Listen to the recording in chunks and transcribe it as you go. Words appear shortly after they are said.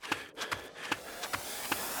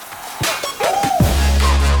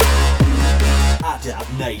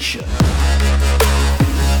Nation.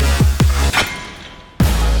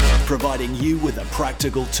 Providing you with the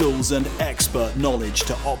practical tools and expert knowledge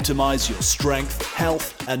to optimize your strength,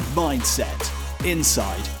 health, and mindset,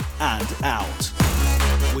 inside and out.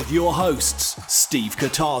 With your hosts, Steve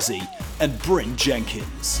Katarzi and Bryn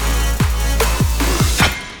Jenkins.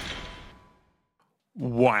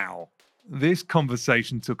 Wow. This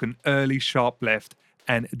conversation took an early sharp left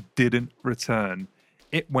and didn't return.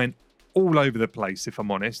 It went all over the place, if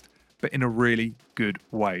I'm honest, but in a really good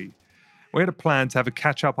way. We had a plan to have a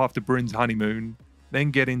catch up after Bryn's honeymoon,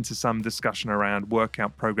 then get into some discussion around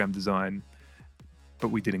workout program design, but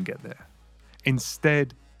we didn't get there.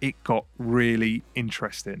 Instead, it got really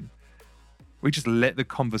interesting. We just let the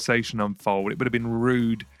conversation unfold. It would have been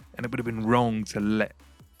rude and it would have been wrong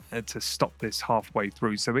to stop this halfway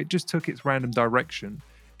through. So it just took its random direction.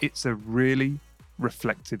 It's a really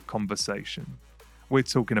reflective conversation. We're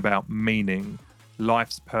talking about meaning,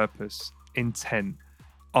 life's purpose, intent.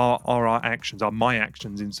 Are my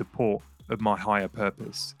actions in support of my higher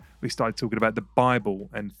purpose? We started talking about the Bible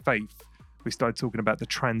and faith. We started talking about the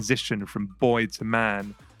transition from boy to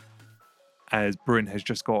man as Bryn has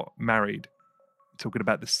just got married. Talking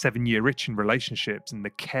about the 7-year itch in relationships and the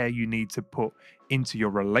care you need to put into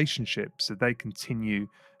your relationships so they continue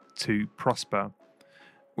to prosper.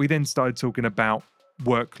 We then started talking about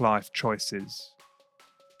work-life choices.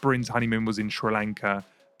 Bryn's honeymoon was in Sri Lanka.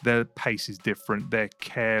 Their pace is different. Their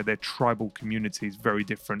care, their tribal community is very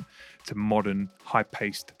different to modern,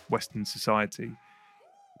 high-paced Western society.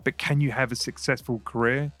 But can you have a successful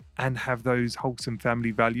career and have those wholesome family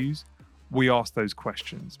values? We ask those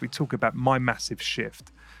questions. We talk about my massive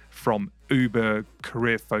shift from uber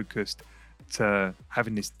career-focused to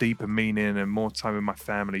having this deeper meaning and more time with my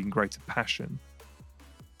family and greater passion.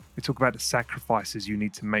 We talk about the sacrifices you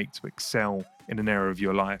need to make to excel in an area of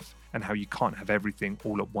your life and how you can't have everything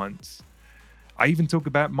all at once. I even talk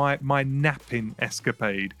about my napping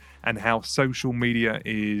escapade and how social media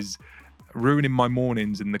is ruining my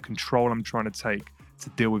mornings and the control I'm trying to take to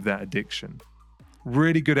deal with that addiction.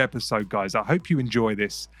 Really good episode, guys. I hope you enjoy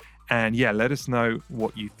this. And yeah, let us know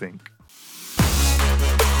what you think.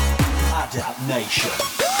 Adapt Nation.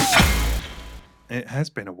 It has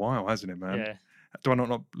been a while, hasn't it, man? Yeah. Do I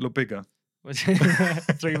not look bigger?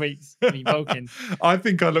 3 weeks. I mean, bulking. I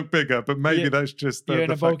think I look bigger, but maybe that's just you're in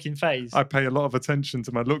the a fact bulking phase. I pay a lot of attention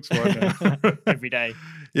to my looks right now. Every day.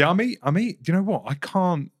 Yeah, I mean, do you know what? I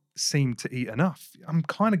can't seem to eat enough. I'm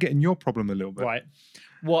kind of getting your problem a little bit. Right.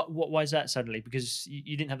 Why is that suddenly? Because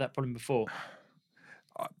you didn't have that problem before.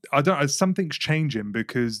 I don't. Something's changing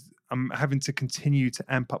because I'm having to continue to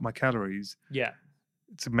amp up my calories. Yeah.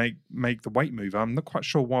 To make the weight move. I'm not quite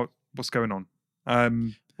sure what's going on.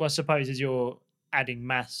 Well, I suppose as you're adding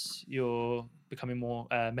mass, you're becoming more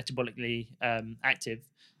metabolically active.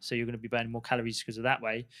 So you're going to be burning more calories because of that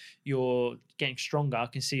way. You're getting stronger. I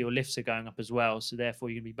can see your lifts are going up as well. So therefore,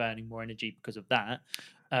 you're going to be burning more energy because of that.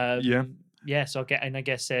 Yeah. So I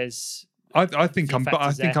guess there's. I think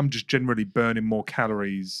I'm just generally burning more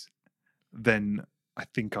calories than I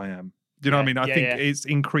think I am. Do you know what I mean? I think it's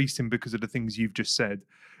increasing because of the things you've just said.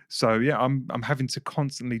 So yeah, I'm having to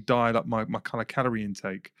constantly dial up my kind of calorie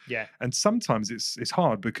intake. Yeah. And sometimes it's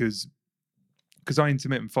hard because I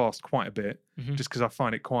intermittent fast quite a bit, just because I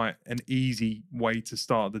find it quite an easy way to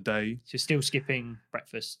start the day. So you're still skipping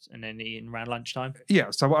breakfast and then eating around lunchtime?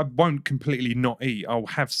 Yeah, so I won't completely not eat. I'll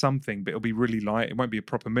have something, but it'll be really light. It won't be a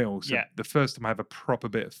proper meal. So the first time I have a proper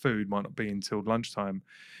bit of food might not be until lunchtime.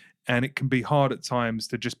 And it can be hard at times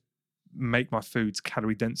to just make my foods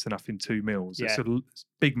calorie dense enough in 2 meals. Yeah. It's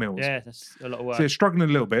big meals. Yeah, that's a lot of work. So you're struggling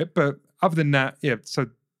a little bit, but other than that, so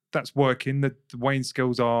that's working. The weighing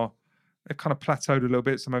skills they're kind of plateaued a little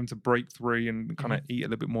bit, so I'm having to break 3 and kind of eat a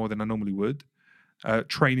little bit more than I normally would.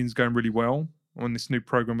 Training's going really well on this new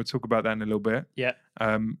program. We'll talk about that in a little bit. Yeah.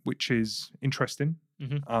 Which is interesting.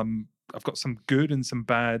 I've got some good and some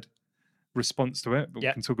bad response to it, but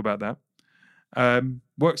we can talk about that.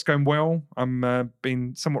 Work's going well. I'm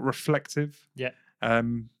being somewhat reflective. Yeah.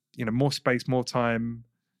 More space, more time,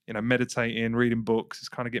 meditating, reading books. It's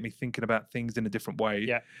kind of get me thinking about things in a different way.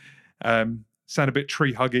 Yeah. Sound a bit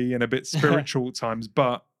tree huggy and a bit spiritual at times,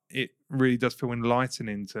 but it really does feel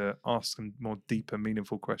enlightening to ask some more deeper,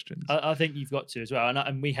 meaningful questions. I think you've got to as well.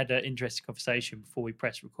 And we had an interesting conversation before we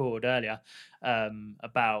press record earlier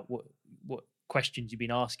about what questions you've been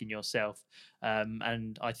asking yourself.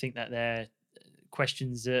 And I think that they're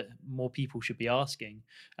questions that more people should be asking,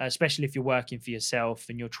 especially if you're working for yourself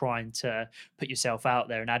and you're trying to put yourself out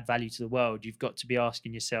there and add value to the world. You've got to be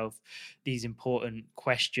asking yourself these important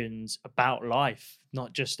questions about life,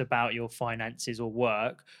 not just about your finances or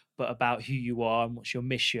work, but about who you are and what's your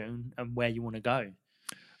mission and where you want to go.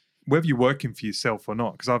 Whether you're working for yourself or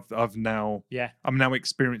not, because I'm now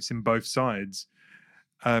experiencing both sides.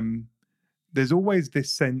 There's always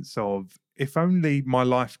this sense of, if only my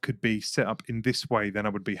life could be set up in this way, then I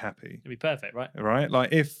would be happy. It'd be perfect, right? Right?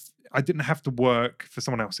 Like, if I didn't have to work for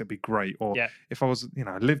someone else, it'd be great. Or if I was,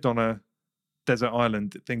 lived on a desert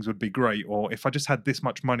island, things would be great. Or if I just had this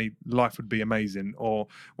much money, life would be amazing. Or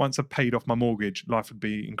once I've paid off my mortgage, life would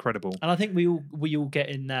be incredible. And I think we all get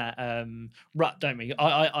in that rut, don't we?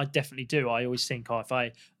 I definitely do. I always think, if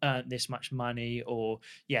I earned this much money or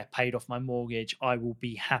paid off my mortgage, I will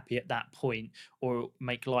be happy at that point or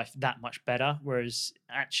make life that much better. Whereas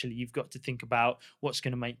actually, you've got to think about what's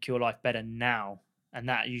going to make your life better now. And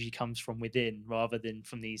that usually comes from within rather than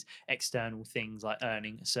from these external things like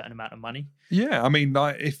earning a certain amount of money. Yeah, I mean,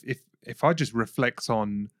 like, if I just reflect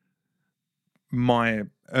on my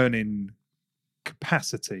earning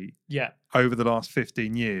capacity over the last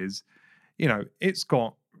 15 years, it's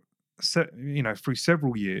got, through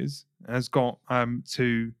several years, has got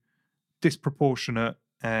to disproportionate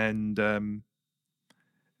and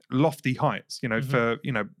lofty heights, for,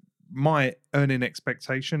 my earning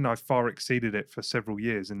expectation, I far exceeded it for several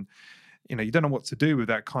years. And, you don't know what to do with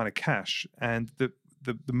that kind of cash. And the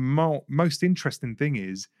most interesting thing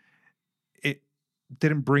is, it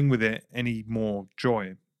didn't bring with it any more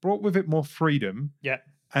joy. Brought with it more freedom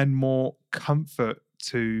and more comfort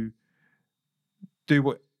to do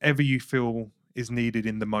whatever you feel is needed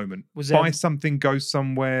in the moment. Buy something, go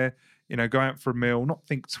somewhere, go out for a meal, not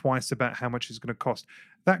think twice about how much it's going to cost.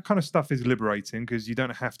 That kind of stuff is liberating because you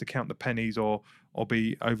don't have to count the pennies or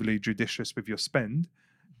be overly judicious with your spend.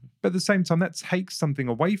 But at the same time, that takes something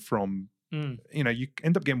away from, you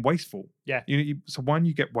end up getting wasteful. Yeah. So one,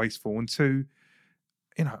 you get wasteful, and two,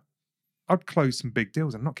 I'd close some big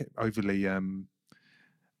deals and not get overly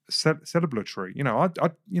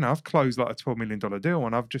celebratory. I've closed like a $12 million deal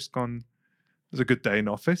and I've just gone, it was a good day in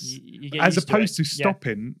office, as opposed to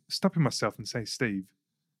stopping myself and say, Steve,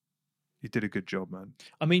 you did a good job, man.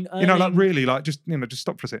 I mean, like really, like just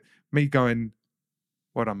stop for a sec. Me going,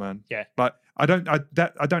 well done, man. Yeah. Like I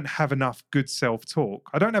don't have enough good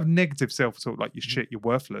self-talk. I don't have negative self-talk like you're shit, you're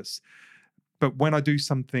worthless. But when I do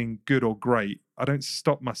something good or great, I don't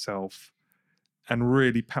stop myself and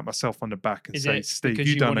really pat myself on the back and say, Steve,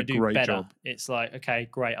 you've done a great job. It's like, okay,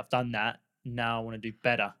 great, I've done that. Now I want to do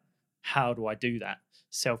better. How do I do that?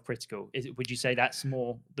 Self-critical. Would you say that's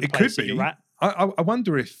more the place that you're at? I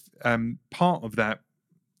wonder if part of that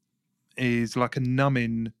is like a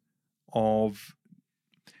numbing of.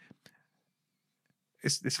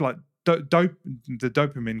 It's like the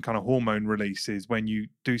dopamine kind of hormone releases when you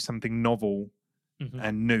do something novel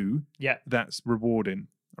and new. Yeah, that's rewarding,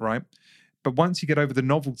 right? But once you get over the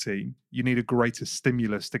novelty, you need a greater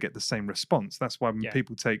stimulus to get the same response. That's why when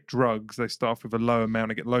people take drugs, they start off with a low amount,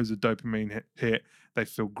 they get loads of dopamine hit, they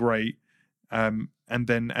feel great. And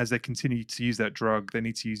then as they continue to use that drug, they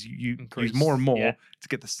need to use more and more to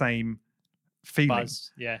get the same feeling.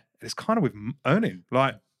 Buzz, yeah. It's kind of with earning.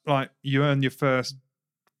 Like you earn your first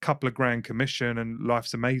couple of grand commission and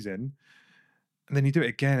life's amazing. And then you do it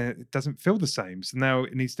again, and it doesn't feel the same. So now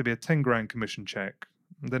it needs to be a 10 grand commission check.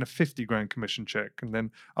 And then a 50 grand commission check. And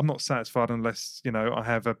then I'm not satisfied unless, I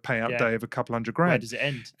have a payout day of a couple $100 grand. Where does it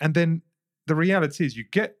end? And then the reality is you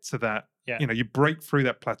get to that, you break through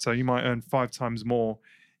that plateau. You might earn 5 times more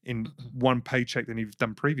in one paycheck than you've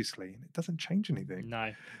done previously. And it doesn't change anything.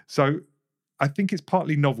 No. So I think it's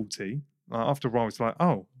partly novelty. After a while, it's like,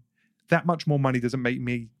 oh, that much more money doesn't make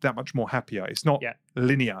me that much more happier. It's not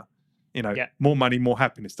linear, more money, more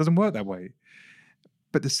happiness. It doesn't work that way.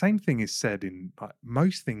 But the same thing is said in like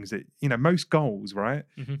most things that, most goals, right?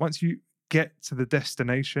 Mm-hmm. Once you get to the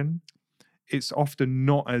destination, it's often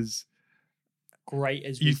not as great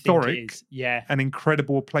as we think it is. Yeah. An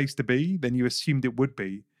incredible place to be than you assumed it would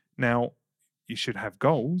be. Now, you should have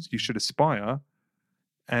goals, you should aspire.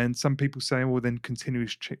 And some people say, well, then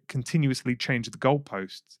continuously change the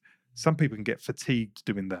goalposts. Some people can get fatigued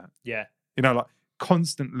doing that. Yeah. Like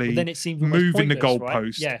constantly then it seems moving the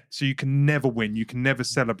goalpost, right? So you can never win, you can never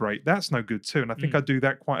celebrate. That's no good too. And I think I do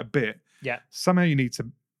that quite a bit. Yeah. Somehow you need to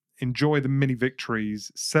enjoy the mini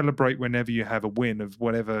victories, celebrate whenever you have a win of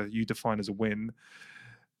whatever you define as a win.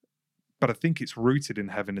 But I think it's rooted in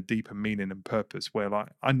having a deeper meaning and purpose where like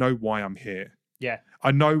I know why I'm here. Yeah.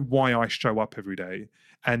 I know why I show up every day.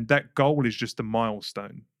 And that goal is just a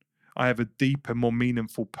milestone. I have a deeper, more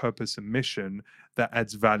meaningful purpose and mission that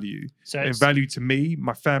adds value. So And it's, value to me,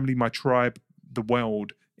 my family, my tribe, the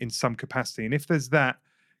world in some capacity. And if there's that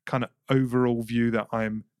kind of overall view that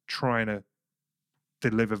I'm trying to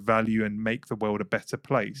deliver value and make the world a better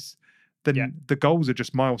place, then Yeah. the goals are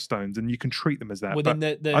just milestones and you can treat them as that. well, But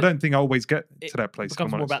then the I don't think I always get it to that place. if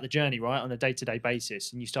becomes I'm more honest. about the journey, right, on a day-to-day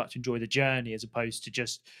basis, and you start to enjoy the journey as opposed to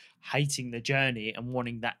just hating the journey and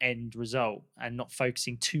wanting that end result and not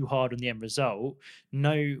focusing too hard on the end result.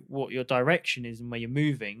 Know what your direction is and where you're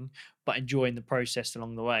moving, but enjoying the process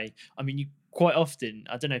along the way. I mean, you quite often,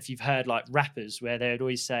 I don't know if you've heard like rappers where they would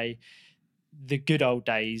always say the good old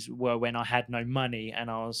days were when I had no money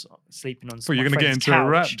and I was sleeping on Well, you're my going to get friend's into a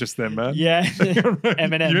rap couch. just then, man. Yeah. Eminem.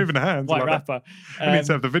 Eminem, You're moving hands. white like that. rapper. We need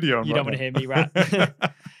to have the video on. You right don't want to now. hear me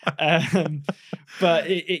rap. But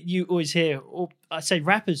you always hear, or I say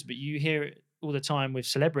rappers, but you hear it all the time with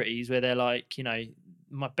celebrities where they're like, you know,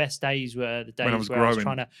 my best days were the days When I was where I was growing.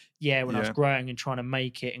 trying to, when I was Yeah. growing and trying to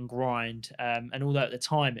make it and grind. And although at the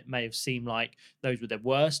time it may have seemed like those were their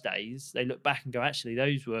worst days, they look back and go, actually,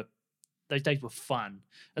 those days were fun.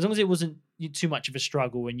 As long as it wasn't too much of a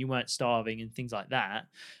struggle and you weren't starving and things like that.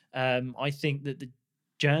 I think that the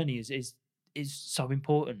journey is so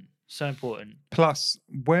important. So important. Plus,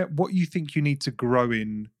 what you think you need to grow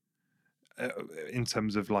in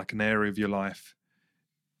terms of like an area of your life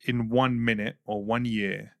in 1 minute or 1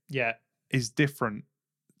 year Yeah. is different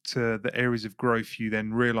to the areas of growth you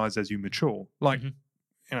then realize as you mature. Like, Mhm.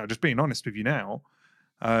 you know, just being honest with you now,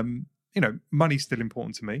 you know, money's still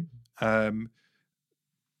important to me.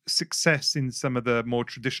 Success in some of the more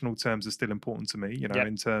traditional terms are still important to me, you know, Yep.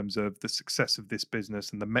 in terms of the success of this business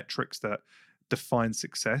and the metrics that define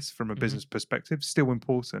success from a Mhm. business perspective, still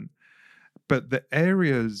important. But the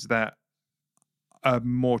areas that are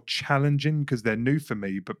more challenging because they're new for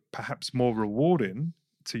me, but perhaps more rewarding,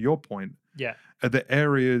 to your point, Yeah. are the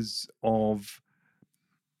areas of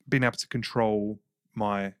being able to control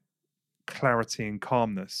my clarity and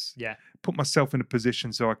calmness, Yeah. put myself in a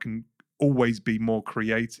position so I can always be more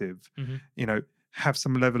creative, Mhm. you know, have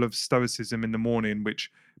some level of stoicism in the morning,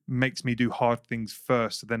 which makes me do hard things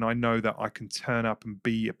first. So then I know that I can turn up and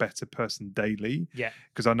be a better person daily. Yeah.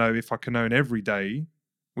 Because I know if I can own every day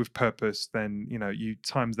with purpose, then, you know, you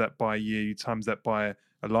times that by a year, you times that by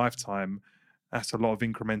a lifetime. That's a lot of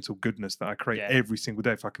incremental goodness that I create Yeah. every single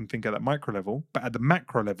day if I can think at that micro level. But at the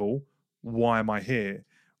macro level, why am I here?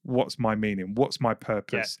 What's my meaning? What's my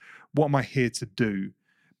purpose? What am I here to do?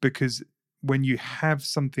 Because when you have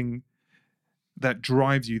something that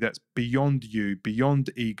drives you, that's beyond you, beyond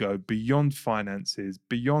ego, beyond finances,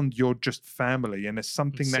 beyond your just family, and there's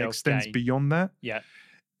something that extends self-gain. beyond that, Yeah.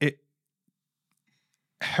 it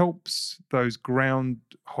helps those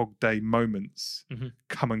Groundhog Day moments Mhm.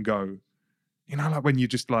 come and go. You know, like when you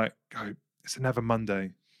just like go, it's another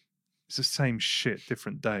Monday. It's the same shit,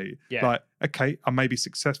 different day. Yeah. Like, okay, I may be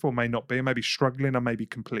successful, may not be. I may be struggling, I may be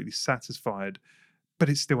completely satisfied, but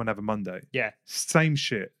it's still another Monday. Yeah. Same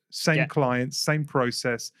shit, same Yeah. clients, same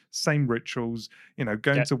process, same rituals, you know,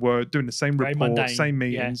 going Yeah. to work, doing the same Very report, mundane, same yeah.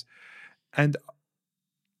 meetings. And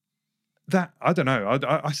that, I don't know,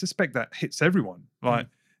 I suspect that hits everyone. Like,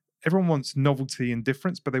 everyone wants novelty and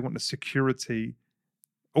difference, but they want the security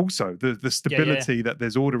also, the stability that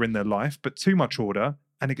there's order in their life, but too much order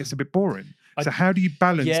and it gets a bit boring. I- So how do you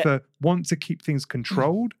balance Yeah. the want to keep things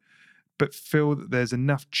controlled, but feel that there's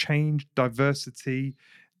enough change, diversity,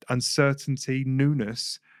 uncertainty,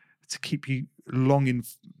 newness to keep you longing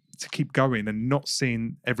to keep going and not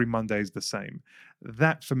seeing every Monday as the same?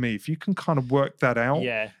 That for me, if you can kind of work that out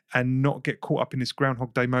Yeah. and not get caught up in this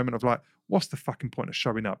Groundhog Day moment of like, what's the fucking point of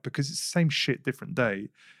showing up? Because it's the same shit, different day.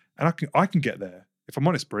 And I can get there. If I'm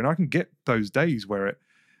honest, Bryn, I can get those days where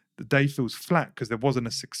the day feels flat because there wasn't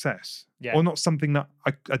a success. Yeah. Or not something that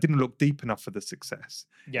I didn't look deep enough for the success.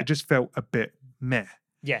 Yeah. It just felt a bit meh.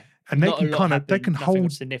 Yeah. And they Not a can lot kind of they happened, can nothing of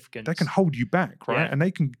hold significance. they can hold you back, right? Yeah. And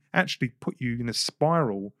they can actually put you in a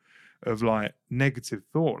spiral of like negative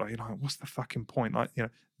thought. Like, you know, what's the fucking point? Like, you know,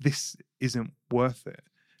 this isn't worth it.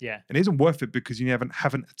 Yeah. And it isn't worth it because you haven't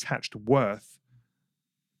attached worth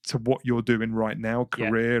to what you're doing right now, Yeah.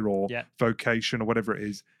 career or Yeah. vocation or whatever it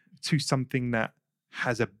is, to something that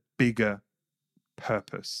has a bigger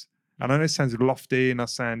purpose. And I know it sounds lofty and I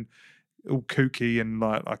sound all kooky and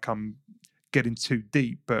like I'm getting too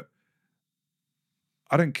deep, but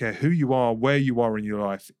I don't care who you are, where you are in your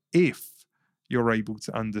life, if you're able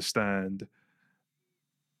to understand,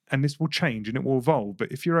 and this will change and it will evolve,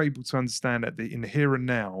 but if you're able to understand in the here and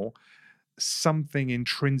now, something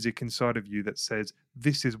intrinsic inside of you that says,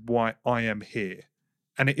 this is why I am here.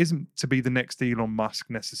 And it isn't to be the next Elon Musk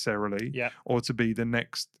necessarily, Yeah. or to be the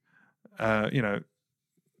next Zuckerberg.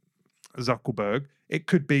 It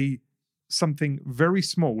could be something very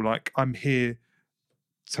small, like I'm here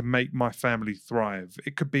to make my family thrive.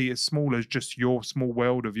 It could be as small as just your small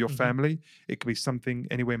world of your family. It could be something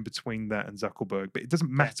anywhere in between that and Zuckerberg, but it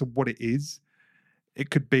doesn't matter what it is. It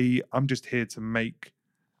could be, I'm just here to make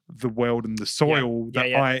the world and the soil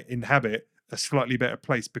that I inhabit a slightly better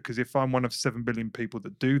place, because if I'm one of 7 billion people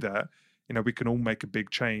that do that, we can all make a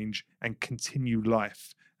big change and continue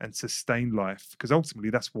life and sustain life, because ultimately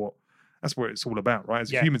that's what it's all about, right?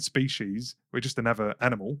 As a human species, we're just another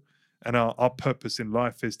animal, and our purpose in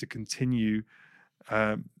life is to continue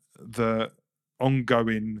the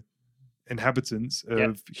ongoing inhabitants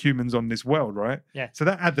of humans on this world, right? So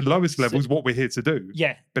that at the lowest level is what we're here to do.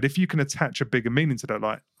 But if you can attach a bigger meaning to that,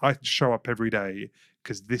 like I show up every day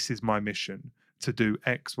because this is my mission to do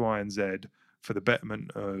X, Y, and Z for the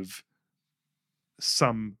betterment of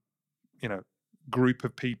some, group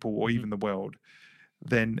of people or even the world,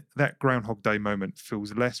 then that Groundhog Day moment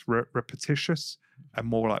feels less repetitious and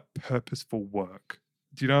more like purposeful work.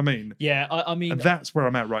 Do you know what I mean? Yeah, I mean, and that's where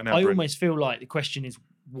I'm at right now. I almost feel like the question is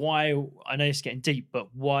why. I know it's getting deep, but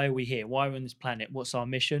why are we here? Why are we on this planet? What's our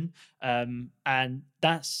mission? And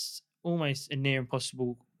that's almost a near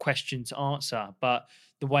impossible question to answer. But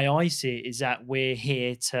the way I see it is that we're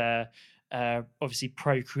here to obviously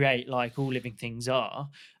procreate, like all living things are.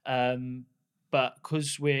 But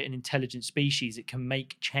because we're an intelligent species that can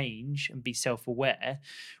make change and be self-aware,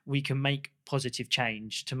 we can make positive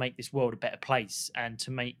change to make this world a better place and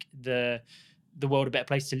to make the world a better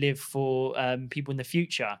place to live for people in the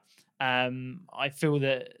future. I feel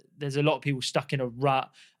that there's a lot of people stuck in a rut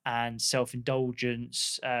and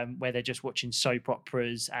self-indulgence where they're just watching soap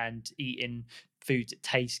operas and eating foods that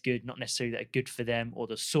taste good, not necessarily that are good for them or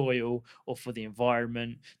the soil or for the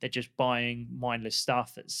environment. They're just buying mindless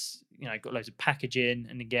stuff that's got loads of packaging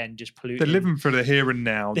and again just polluting. They're living for the here and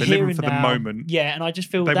now. They're living for the moment. Yeah, and I just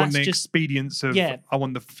feel they that's want the just expedience of I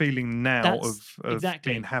want the feeling now of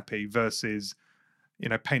exactly. being happy versus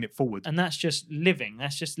paying it forward. And that's just living.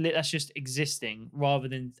 That's just existing rather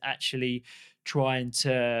than actually trying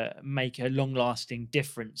to make a long-lasting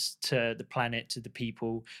difference to the planet, to the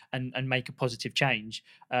people, and make a positive change.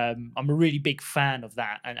 I'm a really big fan of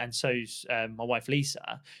that, and so's my wife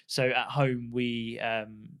Lisa. So at home, we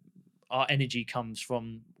our energy comes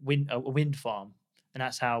from a wind farm, and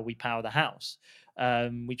that's how we power the house.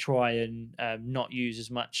 We try and not use as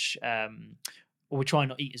much. Or we try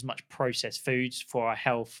not eat as much processed foods for our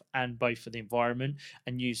health and both for the environment,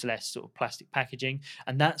 and use less sort of plastic packaging.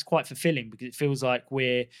 And that's quite fulfilling because it feels like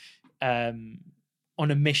we're on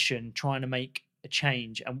a mission trying to make a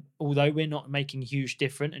change. And although we're not making a huge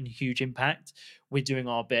difference and a huge impact, we're doing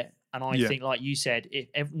our bit. And I think, like you said,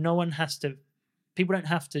 if no one has to, people don't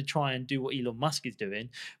have to try and do what Elon Musk is doing,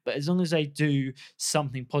 but as long as they do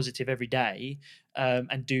something positive every day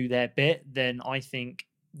and do their bit, then I think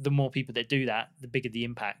the more people that do that, the bigger the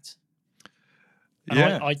impact.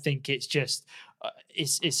 And I think it's just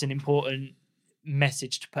it's an important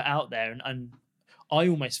message to put out there, and I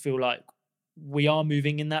almost feel like we are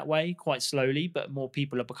moving in that way quite slowly, but more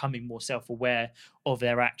people are becoming more self-aware of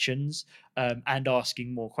their actions and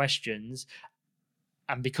asking more questions.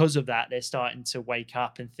 And because of that, they're starting to wake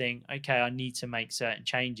up and think, okay, I need to make certain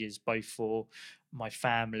changes, both for my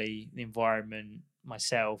family, the environment,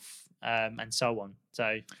 myself, and so on.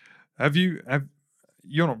 So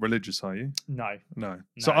you're not religious, are you? No.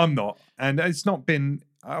 So I'm not, and it's not been,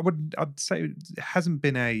 I'd say it hasn't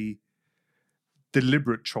been a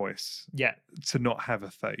deliberate choice to not have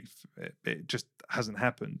a faith. It just hasn't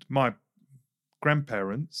happened. My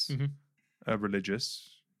grandparents are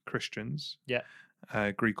religious Christians,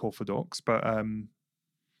 Greek Orthodox, but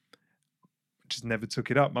just never took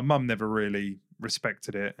it up. My mum never really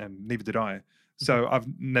respected it, and neither did I. So I've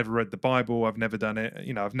never read the Bible. I've never done it.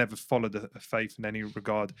 I've never followed a faith in any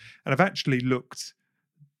regard. And I've actually looked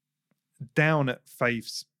down at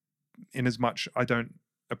faiths in as much I don't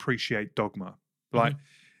appreciate dogma. Like,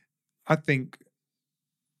 I think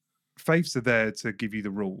faiths are there to give you the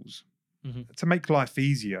rules, to make life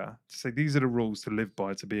easier, to say these are the rules to live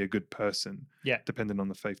by, to be a good person, depending on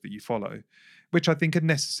the faith that you follow, which I think are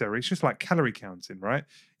necessary. It's just like calorie counting, right?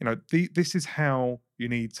 This is how you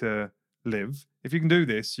need to live. If you can do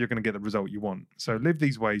this, you're going to get the result you want. So live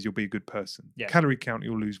these ways, you'll be a good person. Calorie count,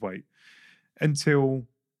 you'll lose weight. Until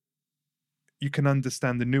you can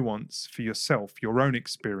understand the nuance for yourself, your own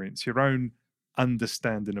experience, your own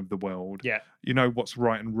understanding of the world. You know what's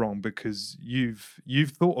right and wrong because you've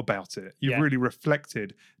thought about it. You've really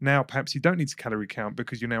reflected. Now perhaps you don't need to calorie count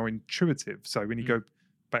because you're now intuitive. So when you go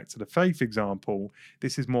back to the faith example,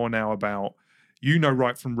 this is more now about you know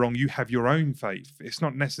right from wrong. You have your own faith. It's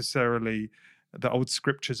not necessarily the old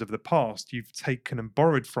scriptures of the past. You've taken and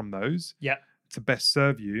borrowed from those Yeah. to best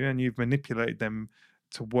serve you, and you've manipulated them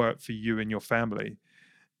to work for you and your family.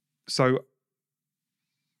 So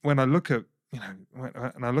when I look at,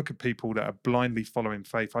 when I look at people that are blindly following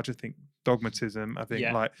faith, I just think dogmatism. I think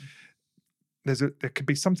Yeah. like there could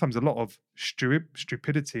be sometimes a lot of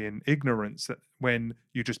stupidity and ignorance that when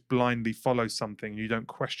you just blindly follow something, you don't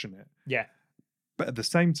question it. Yeah. But at the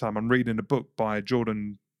same time, I'm reading a book by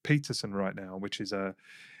Jordan Peterson right now, which is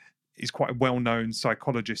he's quite a well-known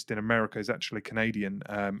psychologist in America. He's actually Canadian,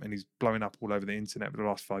 and he's blowing up all over the internet for the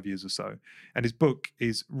last 5 years or so. And his book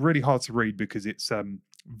is really hard to read because it's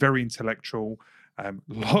very intellectual,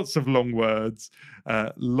 lots of long words,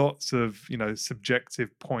 lots of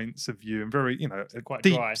subjective points of view, and very a Quite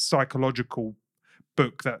deep dry. psychological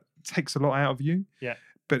book that takes a lot out of you. Yeah.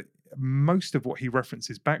 But most of what he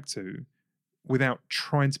references back to, without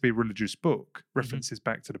trying to be a religious book, references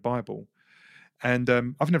back to the Bible. And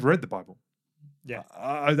I've never read the Bible. Yeah.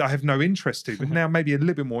 I have no interest to, but now maybe a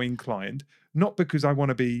little bit more inclined, not because I want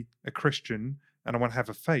to be a Christian and I want to have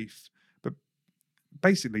a faith, but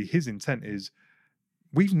basically his intent is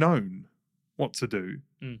we've known what to do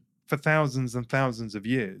for thousands and thousands of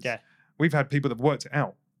years. Yeah. We've had people that have worked it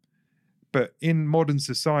out. But in modern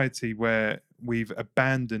society where we've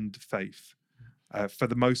abandoned faith for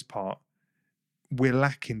the most part, we're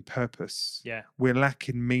lacking purpose. Yeah. We're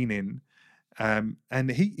lacking meaning. And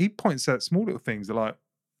he points out small little things like,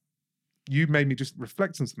 you made me just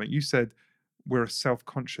reflect on something. You said we're a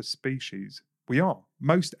self-conscious species. We are.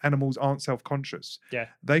 Most animals aren't self-conscious. Yeah.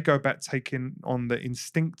 They go about taking on the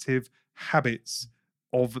instinctive habits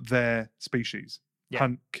of their species. Yeah.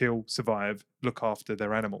 Hunt, kill, survive, look after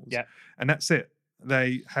their animals. Yeah. And that's it.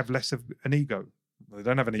 They have less of an ego. They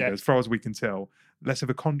don't have an ego, as far as we can tell. Less of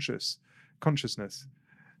a consciousness.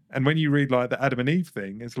 And when you read like the Adam and Eve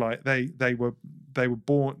thing, it's like they were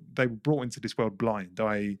brought into this world blind.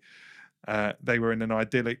 They were in an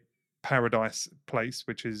idyllic paradise place,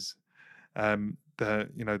 which is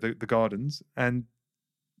the gardens, and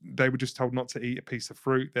they were just told not to eat a piece of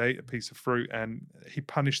fruit. They ate a piece of fruit, and he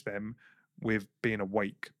punished them with being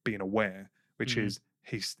awake, being aware, which is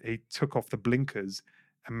he took off the blinkers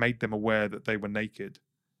and made them aware that they were naked.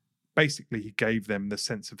 Basically, he gave them the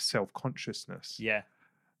sense of self-consciousness. Yeah.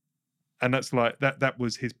 And that's like that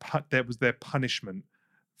was their punishment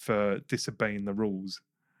for disobeying the rules.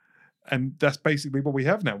 And that's basically what we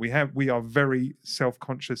have now. We are very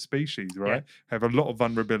self-conscious species, right? Yeah. Have a lot of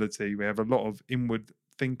vulnerability. We have a lot of inward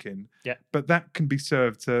thinking. Yeah. But that can be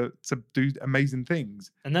served to do amazing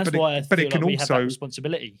things. And that's why I feel like we have that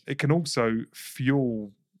responsibility. It can also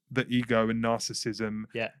fuel the ego and narcissism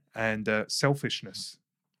and selfishness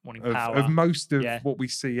wanting power. Of most of what we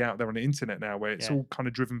see out there on the internet now, where it's all kind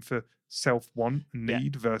of driven for self-want and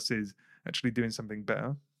need versus actually doing something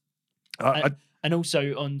better. And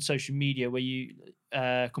also on social media, where you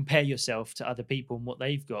compare yourself to other people and what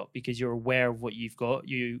they've got, because you're aware of what you've got.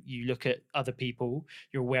 You look at other people,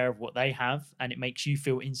 you're aware of what they have, and it makes you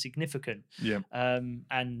feel insignificant. Yeah.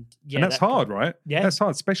 And that's hard, right? Yeah. That's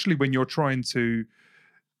hard, especially when you're trying to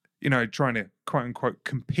quote unquote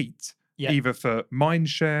compete, either for mind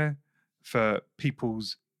share, for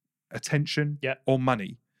people's attention, or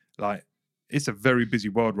money. Like, it's a very busy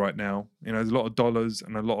world right now. There's a lot of dollars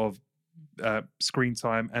and a lot of screen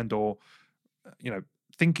time and or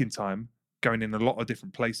thinking time going in a lot of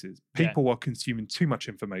different places. People are consuming too much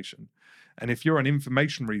information, and if you're an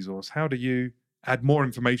information resource, how do you add more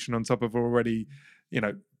information on top of already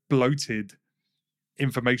bloated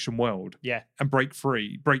information world and break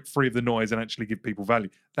free of the noise and actually give people value?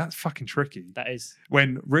 That's fucking tricky. That is.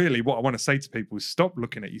 When really what I want to say to people is stop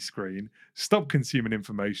looking at your screen, stop consuming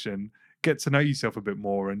information, get to know yourself a bit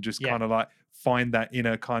more, and just kind of like find that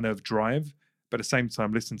inner kind of drive, but at the same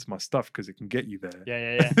time listen to my stuff because it can get you there.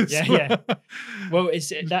 Yeah. Well,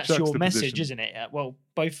 that's your message, isn't it? Well,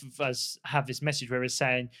 both of us have this message where we're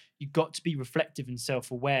saying you've got to be reflective and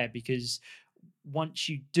self-aware, because once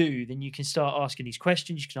you do, then you can start asking these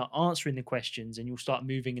questions, you can start answering the questions, and you'll start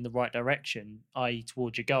moving in the right direction, i.e.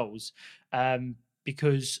 towards your goals.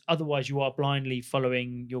 Because otherwise you are blindly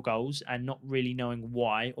following your goals and not really knowing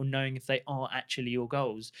why, or knowing if they are actually your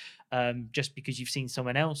goals. Just because you've seen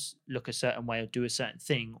someone else look a certain way or do a certain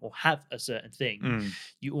thing or have a certain thing,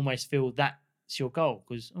 you almost feel that's your goal,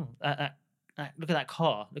 because look at that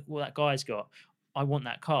car, look what that guy's got, I want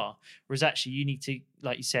that car. Whereas actually you need to,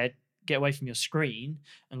 like you said, get away from your screen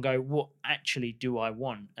and go, what actually do I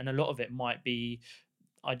want? And a lot of it might be,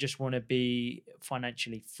 I just want to be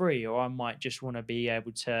financially free, or I might just want to be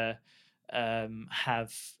able to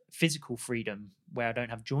have physical freedom where I don't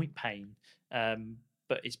have joint pain,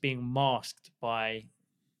 but it's being masked by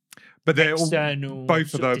But they're all, external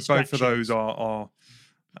both of sort of those distractions. are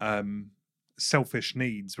selfish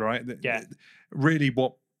needs, right? Yeah. Really,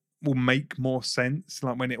 what will make more sense,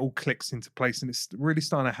 like when it all clicks into place, and it's really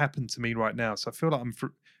starting to happen to me right now. So I feel like I'm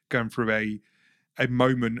going through a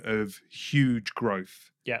moment of huge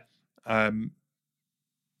growth. Yeah. And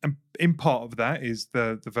in part of that is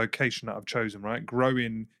the vocation that I've chosen, right?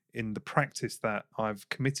 Growing in the practice that I've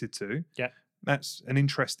committed to. Yeah. That's an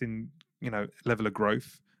interesting, level of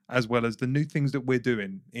growth, as well as the new things that we're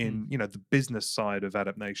doing in, the business side of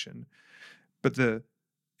adaptation. But the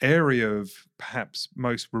area of perhaps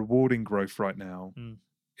most rewarding growth right now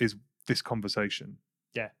is this conversation.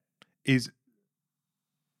 Yeah. Is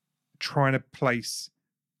trying to place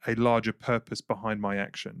a larger purpose behind my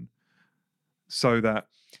action so that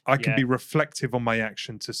I can be reflective on my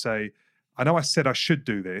action to say, I know I said I should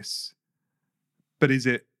do this, but is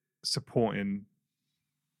it supporting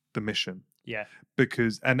the mission? Yeah.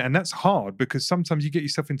 Because and that's hard, because sometimes you get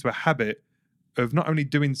yourself into a habit of not only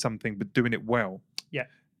doing something but doing it well. Yeah.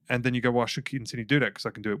 And then you go, well, I should continue to do that because I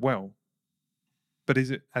can do it well. But is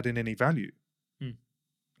it adding any value?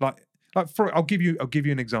 Like I'll give you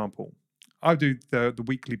an example. I do the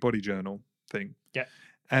weekly body journal thing. Yeah.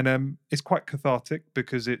 And it's quite cathartic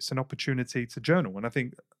because it's an opportunity to journal. And I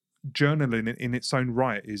think journaling in its own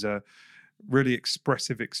right is a really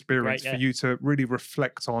expressive experience for you to really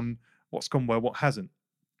reflect on what's gone well, what hasn't.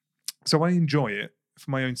 So I enjoy it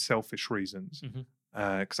for my own selfish reasons,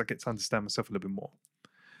 because I get to understand myself a little bit more.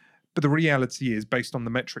 But the reality is, based on the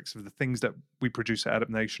metrics of the things that we produce at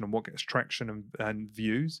Adaptation and what gets traction and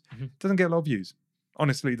views, it doesn't get a lot of views.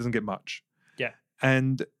 Honestly, it doesn't get much. Yeah.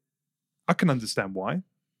 And I can understand why.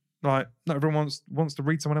 Like, not everyone wants to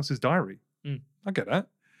read someone else's diary. I get that.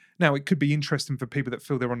 Now, it could be interesting for people that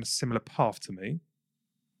feel they're on a similar path to me,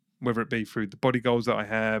 whether it be through the body goals that I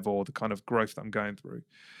have or the kind of growth that I'm going through.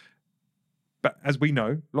 But as we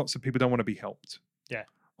know, lots of people don't want to be helped. Yeah.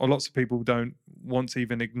 Or lots of people don't want to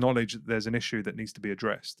even acknowledge that there's an issue that needs to be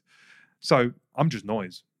addressed. So I'm just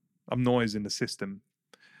noise. I'm noise in the system.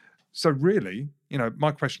 So really,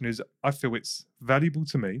 my question is, I feel it's valuable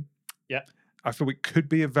to me. Yeah. I feel it could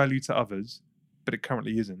be of value to others, but it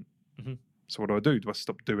currently isn't. So what do? Do I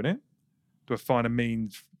stop doing it? Do I find a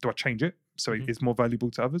means? Do I change it so it is more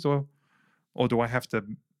valuable to others? Or do I have to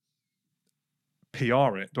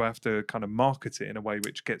PR it? Do I have to kind of market it in a way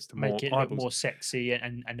which gets to make it more look eyeballs? more sexy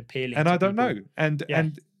and appealing? And to I don't people. know.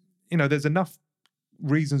 And there's enough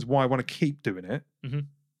reasons why I want to keep doing it.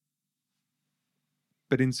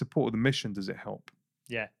 But in support of the mission, does it help?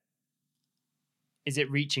 Yeah. Is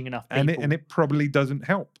it reaching enough people? And it probably doesn't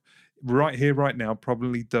help. Right here, right now,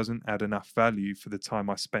 probably doesn't add enough value for the time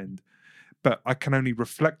I spend. But I can only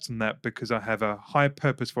reflect on that because I have a higher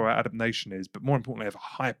purpose for what Adaptation is, but more importantly, I have a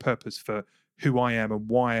higher purpose for who I am and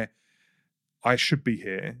why I should be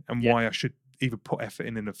here and why I should even put effort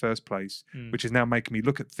in the first place, which is now making me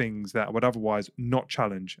look at things that I would otherwise not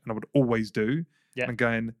challenge and I would always do. And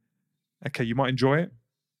going, okay, you might enjoy it,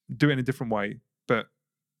 do it in a different way, but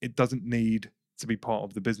it doesn't need to be part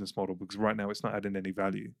of the business model because right now it's not adding any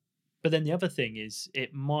value. But then the other thing is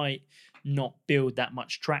it might not build that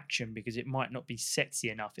much traction because it might not be sexy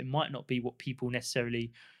enough. It might not be what people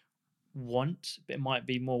necessarily want, but it might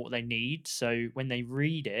be more what they need. So when they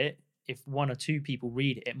read it, if one or two people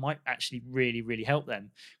read it, it might actually really, really help them,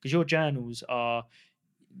 because your journals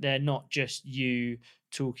they're not just you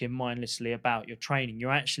talking mindlessly about your training. You're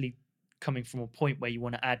actually coming from a point where you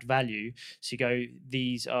want to add value. So you go,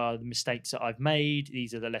 these are the mistakes that I've made,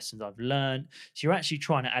 these are the lessons I've learned. So you're actually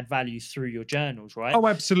trying to add value through your journals, right? Oh,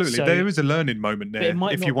 absolutely. So, there is a learning moment there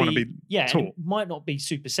if you want to be taught. It might not be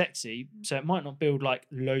super sexy, so it might not build like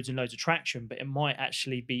loads and loads of traction, but it might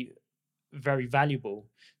actually be very valuable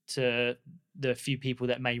to the few people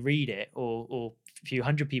that may read it, or a few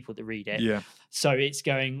hundred people that read it. Yeah. So it's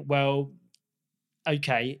going, well,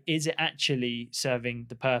 okay, is it actually serving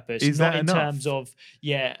the purpose? Is not that in enough? Terms of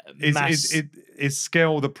is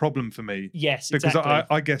scale the problem for me? Yes, because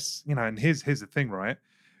exactly. I guess and here's the thing, right?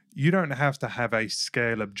 You don't have to have a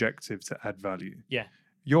scale objective to add value. Yeah,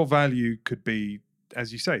 your value could be,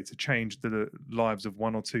 as you say, to change the lives of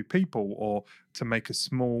one or two people, or to make a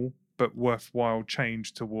small but worthwhile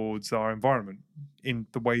change towards our environment in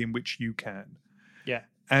the way in which you can. Yeah,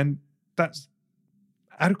 and that's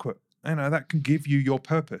adequate. That can give you your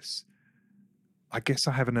purpose. I guess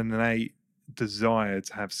I have an innate desire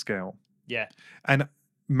to have scale. Yeah. And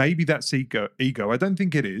maybe that's ego. I don't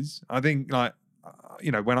think it is. I think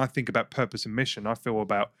when I think about purpose and mission, I feel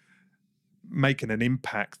about making an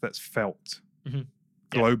impact that's felt Yeah.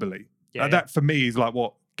 globally. Yeah, That for me is like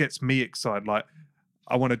what gets me excited. Like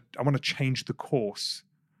I want to change the course,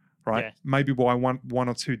 right? Yeah. Maybe by one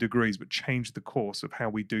or 2 degrees, but change the course of how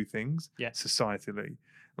we do things societally,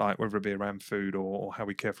 like whether it be around food or how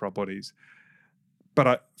we care for our bodies.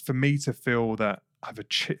 But for me to feel that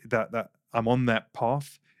that I'm on that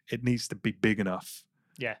path, it needs to be big enough.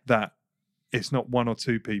 Yeah. That it's not 1 or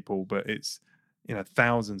 2 people, but it's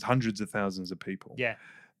thousands, hundreds of thousands of people. Yeah.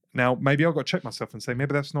 Now, maybe I've got to check myself and say,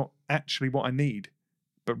 maybe that's not actually what I need.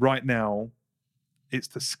 But right now, it's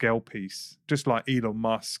the scale piece. Just like Elon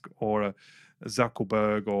Musk or a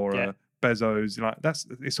Zuckerberg or a Bezos,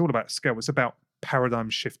 it's all about scale. It's about paradigm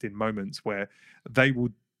shifting moments where they will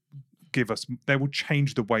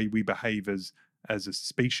change the way we behave as a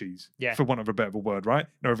species, for want of a better word, right?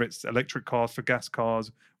 Whether it's electric cars for gas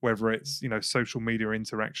cars, whether it's social media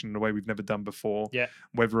interaction in a way we've never done before,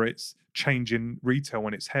 whether it's changing retail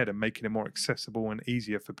on its head and making it more accessible and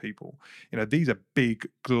easier for people. These are big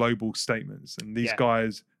global statements, and these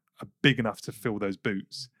guys are big enough to fill those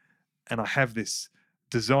boots. And I have this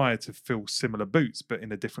desire to fill similar boots, but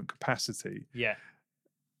in a different capacity. Yeah.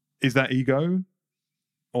 Is that ego,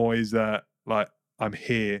 or is that like I'm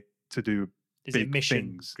here to do? Is it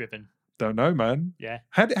mission driven? Don't know, man. Yeah.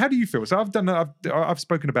 How do you feel? So I've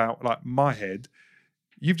spoken about like my head.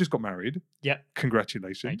 You've just got married. Yeah.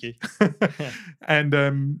 Congratulations. Thank you. And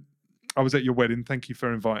I was at your wedding. Thank you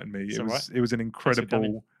for inviting me. It was an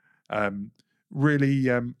incredible, really.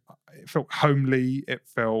 It felt homely. It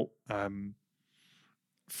felt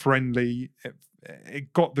friendly.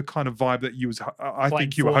 It got the kind of vibe that I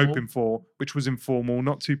think you were hoping for, which was informal,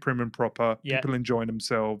 not too prim and proper. People enjoying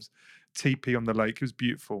themselves. TP on the lake. It was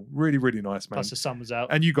beautiful. Really, really nice, man. Plus the sun was out.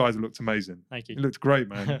 And you guys looked amazing. Thank you. You looked great,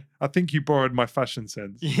 man. I think you borrowed my fashion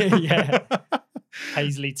sense. Yeah.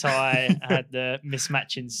 Paisley tie, I had the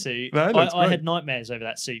mismatching suit. I had nightmares over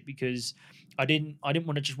that suit because I didn't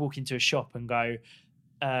want to just walk into a shop and go,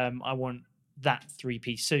 I want that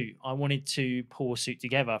 3-piece suit. I wanted to pull a suit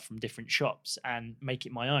together from different shops and make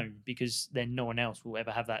it my own, because then no one else will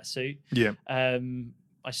ever have that suit. Yeah.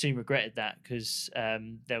 I soon regretted that because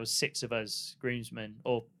there was 6 of us groomsmen,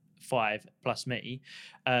 or 5 plus me,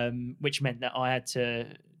 which meant that I had to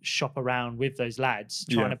shop around with those lads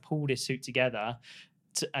trying to pull this suit together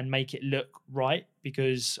and make it look right,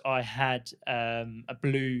 because I had a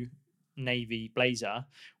blue navy blazer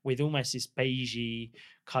with almost this beigey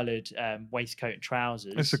coloured waistcoat and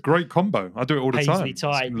trousers. It's a great combo. I do it all the time. Paisley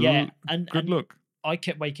tie, and good look. I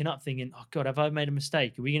kept waking up thinking, oh God, have I made a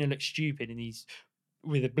mistake? Are we going to look stupid in these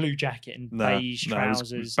with a blue jacket and beige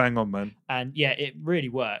trousers? It was bang on, man. And it really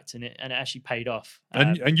worked, and it actually paid off.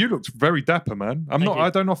 And you looked very dapper, man. I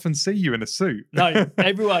don't often see you in a suit. No,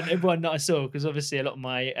 everyone that I saw, because obviously a lot of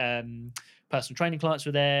my personal training clients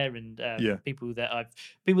were there, and people that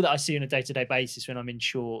I see on a day-to-day basis when I'm in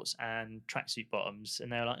shorts and tracksuit bottoms,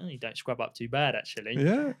 and they're like, oh, you don't scrub up too bad, actually.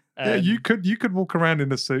 Yeah, you could walk around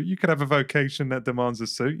in a suit. You could have a vocation that demands a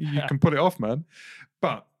suit. You can put it off, man.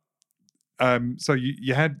 But so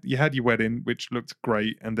you had your wedding, which looked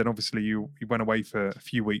great, and then obviously you went away for a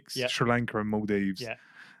few weeks, Sri Lanka and Maldives. Yeah.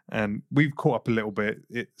 And we've caught up a little bit.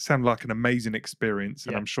 It sounded like an amazing experience,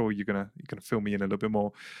 and I'm sure you're gonna fill me in a little bit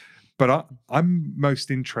more. But I'm most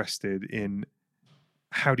interested in,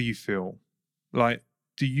 how do you feel? Like,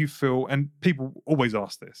 do you feel? And people always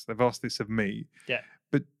ask this. They've asked this of me. Yeah.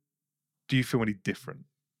 But do you feel any different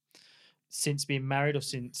since being married, or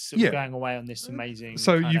since going away on this amazing?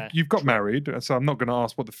 So you've got married. So I'm not going to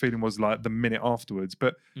ask what the feeling was like the minute afterwards.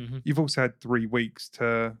 But you've also had 3 weeks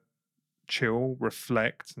to chill,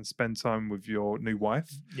 reflect, and spend time with your new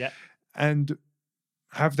wife. Yeah. And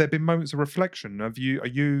have there been moments of reflection? Are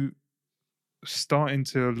you starting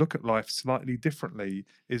to look at life slightly differently?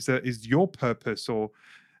 Is your purpose or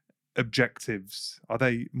objectives, are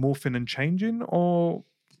they morphing and changing, or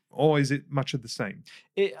is it much of the same?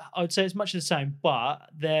 I would say it's much of the same,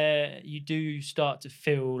 but you do start to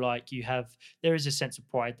feel like there is a sense of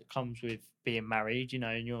pride that comes with being married,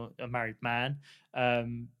 and you're a married man.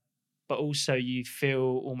 But also you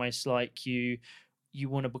feel almost like you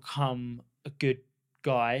want to become a good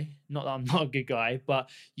guy. Not that I'm not a good guy, but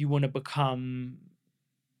you want to become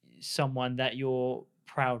someone that you're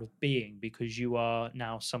proud of being, because you are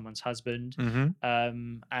now someone's husband.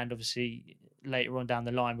 And obviously later on down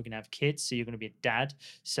the line we're going to have kids, so you're going to be a dad.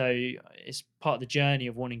 So it's part of the journey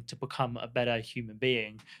of wanting to become a better human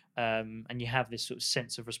being, and you have this sort of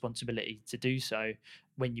sense of responsibility to do so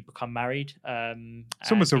when you become married.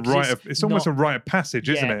 It's almost a almost a rite of passage,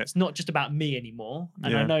 isn't it? It's not just about me anymore,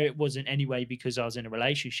 and I Yeah. know it wasn't anyway because I was in a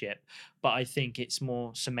relationship, but I think it's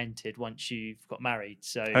more cemented once you've got married.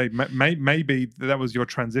 So Hey, maybe that was your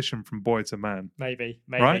transition from boy to man, maybe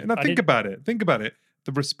right? And I think didn't- about it. Think about it.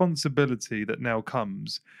 The responsibility that now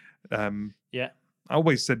comes. Yeah. I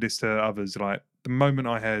always said this to others, like the moment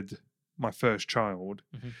I had my first child,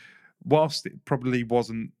 Mhm. whilst it probably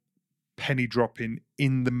wasn't penny dropping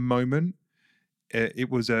in the moment, it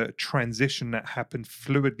was a transition that happened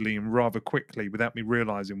fluidly and rather quickly without me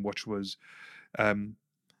realizing, which was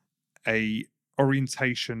a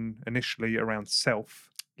orientation initially around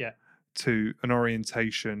self, Yeah. to an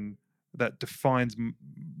orientation that defines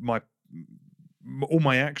all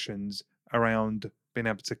my actions around being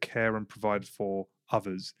able to care and provide for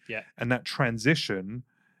others. Yeah. And that transition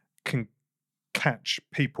can catch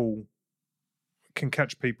people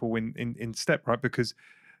in step, right? Because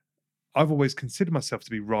I've always considered myself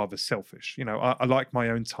to be rather selfish. You know, I like my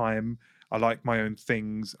own time, I like my own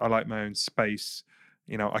things, I like my own space.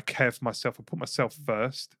 You know, I care for myself, I put myself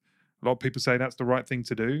first. A lot of people say that's the right thing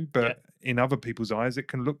to do, but in other people's eyes, it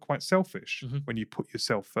can look quite selfish when you put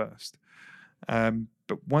yourself first.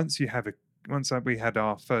 But once we had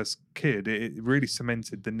our first kid, it really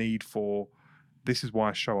cemented the need for, this is why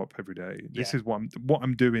I show up every day. This is what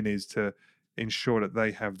I'm doing is to ensure that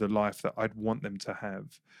they have the life that I'd want them to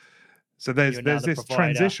have. So there's You're now the this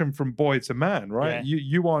provider. transition from boy to man, right? Yeah.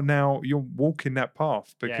 You're walking that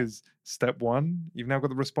path Yeah. because step one, you've now got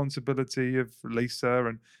the responsibility of Lisa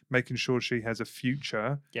and making sure she has a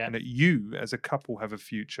future, Yeah. and that you as a couple have a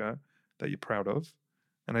future that you're proud of.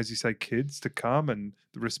 And as you say, kids to come, and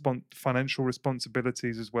the financial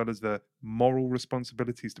responsibilities as well as the moral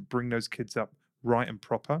responsibilities to bring those kids up right and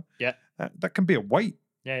proper. Yeah. That can be a weight.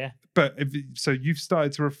 Yeah. But so you've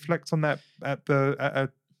started to reflect on that at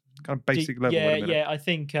a kind of basic level. Yeah. I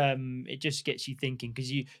think it just gets you thinking,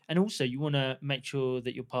 because you want to make sure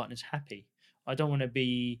that your partner's happy. I don't want to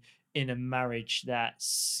be in a marriage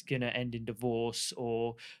that's going to end in divorce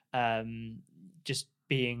or just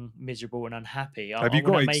being miserable and unhappy. Have you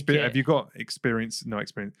got experience? No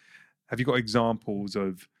experience. Have you got examples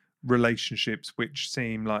of relationships which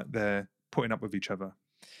seem like they're putting up with each other?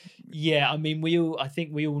 Yeah, I mean, I think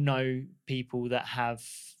we all know people that have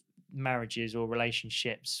marriages or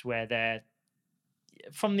relationships where they're,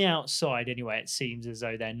 from the outside anyway, it seems as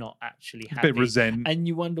though they're not actually happy. A bit resent, and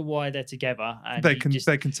you wonder why they're together. And they can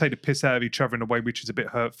take the piss out of each other in a way which is a bit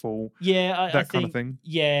hurtful. Yeah, I kind think, of thing.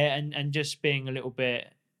 Yeah, and just being a little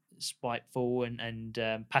bit spiteful and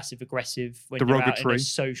passive aggressive when you're out in Derogatory. a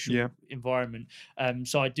social environment.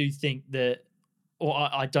 So I do think that, or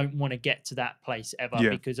I don't want to get to that place ever,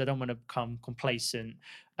 because I don't want to become complacent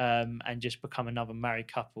and just become another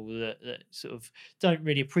married couple that sort of don't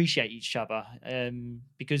really appreciate each other.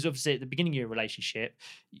 Because obviously at the beginning of your relationship,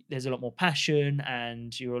 there's a lot more passion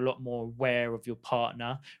and you're a lot more aware of your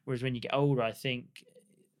partner. Whereas when you get older, I think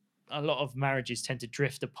a lot of marriages tend to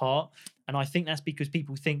drift apart. And I think that's because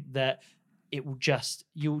people think that you'll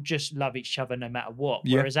just love each other no matter what.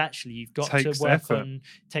 Whereas actually you've got to work on,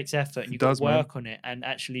 takes effort, and you've got to work on it and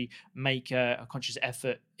actually make a conscious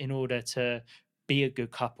effort in order to be a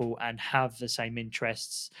good couple and have the same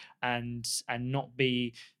interests and not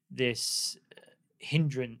be this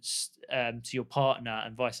hindrance to your partner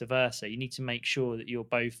and vice versa. You need to make sure that you're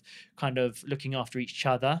both kind of looking after each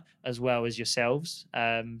other as well as yourselves,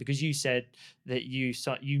 because you said that you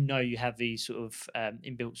have these sort of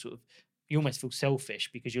inbuilt sort of, you almost feel selfish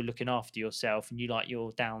because you're looking after yourself and you like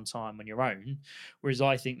your downtime on your own. Whereas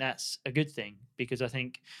I think that's a good thing, because I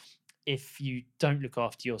think if you don't look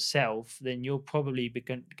after yourself, then you're probably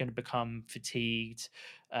going to become fatigued.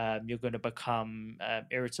 You're going to become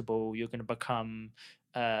irritable. You're going to become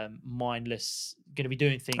mindless. Going to be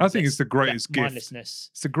doing things. I think it's the greatest gift. Mindlessness.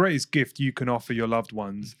 It's the greatest gift you can offer your loved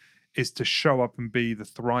ones, is to show up and be the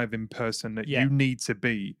thriving person that you need to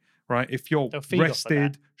be. Right? If you're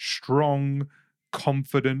rested, strong,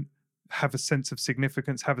 confident, have a sense of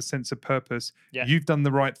significance, have a sense of purpose, you've done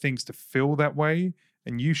the right things to feel that way,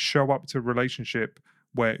 and you show up to a relationship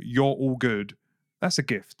where you're all good, that's a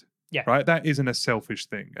gift. Yeah. Right? That isn't a selfish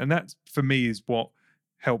thing. And that, for me, is what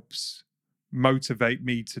helps motivate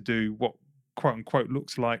me to do what, quote unquote,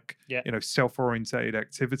 looks like, self-orientated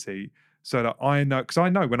activity, so that I know, because I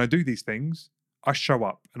know when I do these things, I show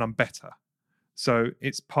up and I'm better. So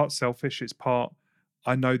it's part selfish, it's part,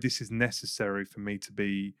 I know this is necessary for me to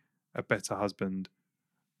be a better husband,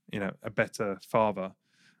 a better father,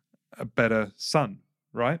 a better son,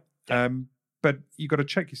 right? Yeah. But you got to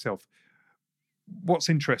check yourself. What's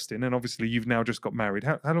interesting, and obviously you've now just got married.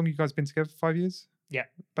 How long have you guys been together? 5 years? Yeah,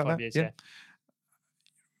 About 5 that? years. Yeah.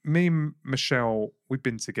 Me and Michelle, we've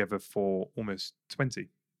been together for almost 20.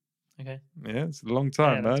 Okay. Yeah, it's a long Yeah,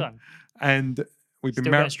 time, long man. time. And we've been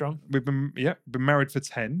Still going married. strong. We've been married for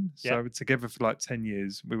 10. So Yeah. we're together for like 10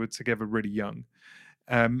 years. We were together really young.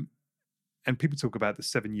 And people talk about the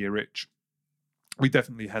 7-year itch. We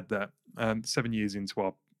definitely had that 7 years into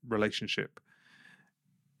our relationship.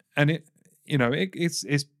 And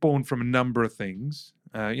it's born from a number of things.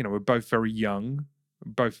 We're both very young,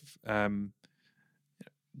 both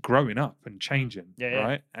growing up and changing, Yeah, yeah.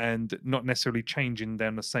 right? And not necessarily changing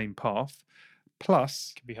down the same path.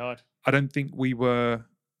 Plus, Can be hard. I don't think we were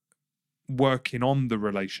working on the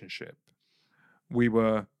relationship. We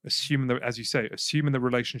were assuming that, as you say, assuming the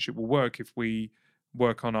relationship will work if we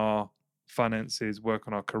work on our finances, work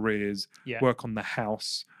on our careers, Yeah. work on the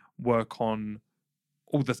house, work on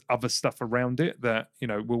all the other stuff around it that,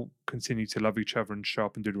 we'll continue to love each other and show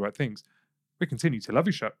up and do the right things. We continue to love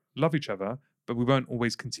each other, but we weren't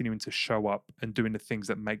always continuing to show up and doing the things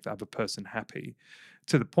that make the other person happy,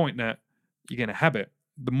 to the point that you get in a habit.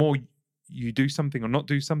 The more you do something or not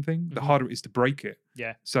do something, the harder it is to break it.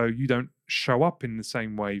 Yeah. So you don't show up in the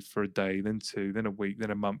same way for a day, then 2, then a week,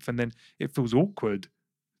 then a month, and then it feels awkward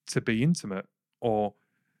to be intimate or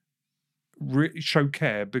really show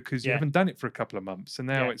care because you Yeah. haven't done it for a couple of months. And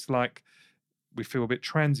now Yeah. it's like we feel a bit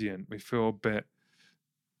transient. We feel a bit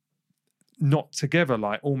not together,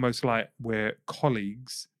 like almost like we're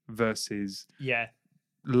colleagues versus Yeah.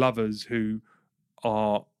 lovers who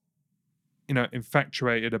are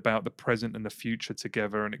infatuated about the present and the future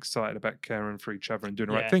together and excited about caring for each other and doing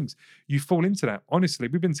the right Yeah. things. You fall into that. Honestly,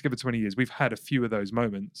 we've been together 20 years. We've had a few of those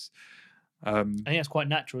moments. I think that's quite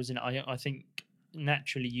natural, isn't it? I think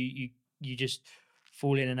naturally you just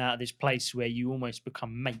fall in and out of this place where you almost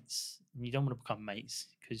become mates. And you don't want to become mates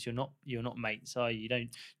because you're not mates, are you? You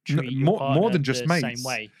don't treat your more partner than just the mates. same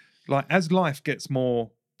way. Like as life gets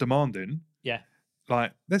more demanding, Yeah.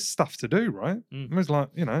 like there's stuff to do, right? It's like,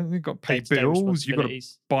 you've got to pay Day-to-day bills, you've got to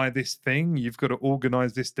responsibilities. buy this thing, you've got to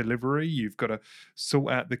organize this delivery, you've got to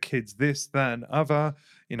sort out the kids this, that, and other.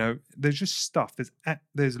 There's just stuff.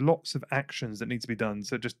 There's lots of actions that need to be done.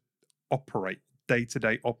 So just operate,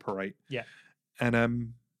 day-to-day operate. Yeah.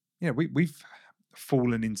 And we've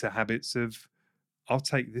fallen into habits of I'll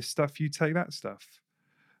take this stuff, you take that stuff.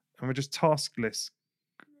 And we're just taskless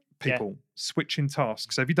people, switching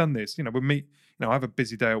tasks. Have you done this? We'll meet, I have a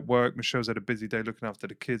busy day at work. Michelle's had a busy day looking after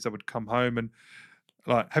the kids. I would come home and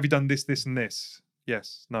like, have you done this, this, and this?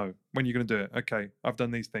 Yes, no. When are you going to do it? Okay, I've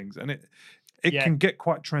done these things. And it can get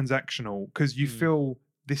quite transactional because you feel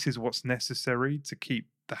this is what's necessary to keep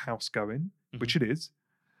the house going, which it is.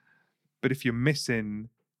 But if you're missing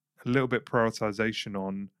a little bit prioritization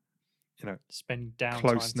on, spending downtime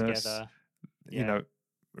closeness, together,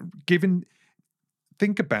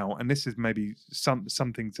 think about, and this is maybe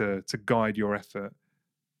something to guide your effort.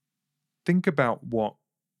 Think about what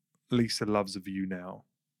Lisa loves of you now,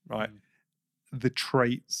 right? The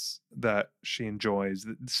traits that she enjoys,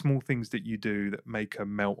 the small things that you do that make her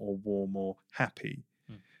melt or warm or happy.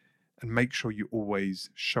 And make sure you always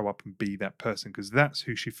show up and be that person, because that's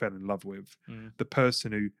who she fell in love with. The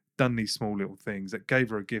person who done these small little things, that gave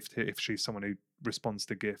her a gift if she's someone who responds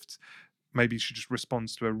to gifts. Maybe she just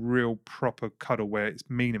responds to a real proper cuddle where it's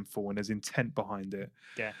meaningful and there's intent behind it.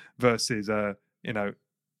 Yeah. Versus,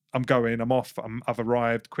 I'm going, I'm off, I've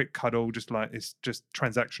arrived, quick cuddle, just like it's just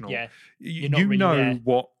transactional. Yeah. You not really know there.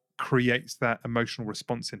 what creates that emotional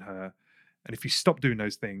response in her. And if you stop doing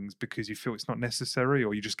those things because you feel it's not necessary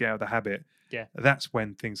or you just get out of the habit, that's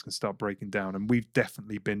when things can start breaking down. And we've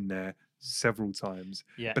definitely been there several times.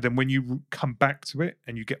 Yeah. But then when you come back to it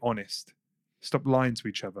and you get honest, stop lying to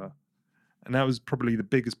each other. And that was probably the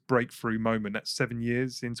biggest breakthrough moment. That 7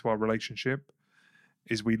 years into our relationship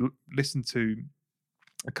is we listened to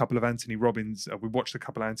a couple of Anthony Robbins. We watched a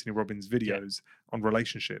couple of Anthony Robbins videos on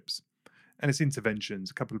relationships, and it's interventions.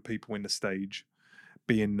 A couple of people in the stage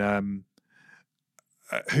being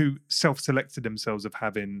who self-selected themselves of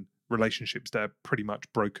having relationships that are pretty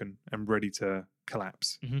much broken and ready to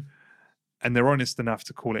collapse. And they're honest enough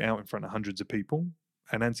to call it out in front of hundreds of people.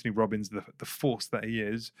 And Anthony Robbins, the force that he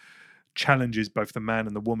is, challenges both the man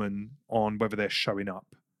and the woman on whether they're showing up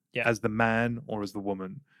as the man or as the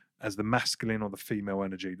woman, as the masculine or the female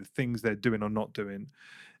energy, the things they're doing or not doing.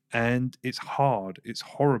 And it's hard, it's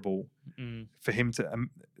horrible for him to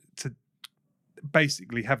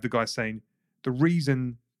basically have the guy saying, the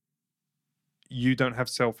reason you don't have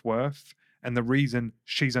self-worth And the reason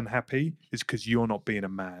she's unhappy is because you're not being a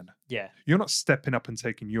man. Yeah. You're not stepping up and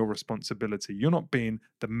taking your responsibility. You're not being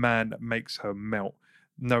the man that makes her melt,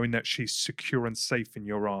 knowing that she's secure and safe in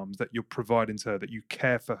your arms, that you're providing to her, that you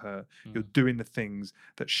care for her, you're doing the things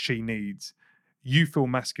that she needs. You feel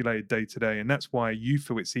emasculated day to day, and that's why you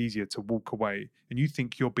feel it's easier to walk away. And you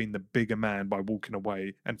think you're being the bigger man by walking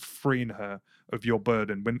away and freeing her of your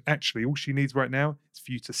burden, when actually all she needs right now is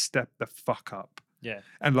for you to step the fuck up. Yeah.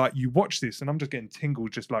 And like, you watch this, and I'm just getting tingles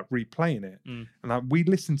just like replaying it. And like, we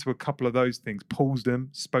listened to a couple of those things, paused them,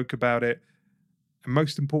 spoke about it, and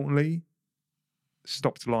most importantly,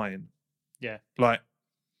 stopped lying. Yeah. Like,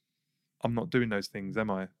 I'm not doing those things, am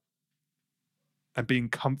I? And being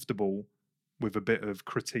comfortable with a bit of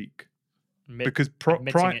critique. Because prior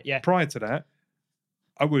to that,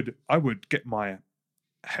 I would get my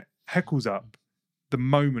heckles up the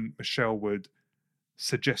moment Michelle would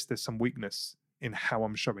suggest there's some weakness in how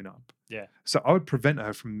I'm showing up. Yeah. So I would prevent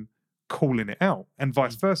her from calling it out, and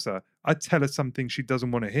vice versa. I'd tell her something she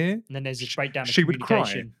doesn't want to hear. And then there's this breakdown of she would cry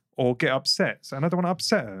communication. or get upset. So, and I don't want to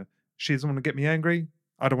upset her. She doesn't want to get me angry.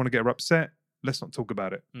 I don't want to get her upset. Let's not talk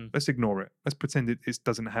about it. Let's ignore it. Let's pretend it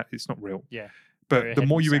doesn't it's not real. Yeah. But the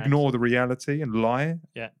more you ignore the reality and lie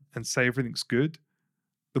Yeah. and say everything's good,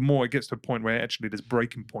 the more it gets to a point where actually there's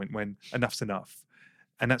breaking point when enough's enough.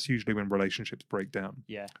 And that's usually when relationships break down.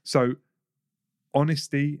 Yeah. So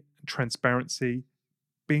honesty, transparency,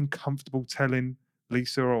 being comfortable telling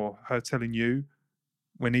Lisa or her telling you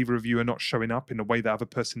when either of you are not showing up in the way the other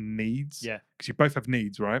person needs. Yeah. Because you both have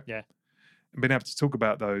needs, right? Yeah. And being able to talk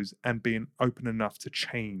about those and being open enough to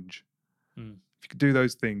change. If you could do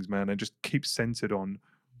those things, man, and just keep centered on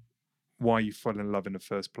why you fell in love in the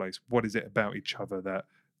first place. What is it about each other that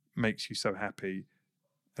makes you so happy?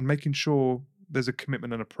 And making sure there's a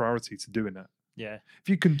commitment and a priority to doing that. Yeah. If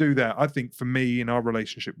you can do that, I think for me, in our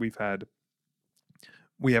relationship we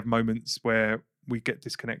have moments where we get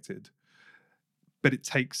disconnected, but it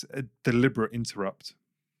takes a deliberate interrupt.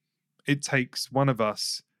 It takes one of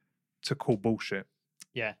us to call bullshit.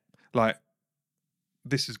 Yeah. Like,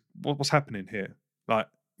 this is what's happening here. Like,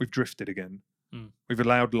 we've drifted again. We've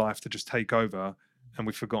allowed life to just take over, and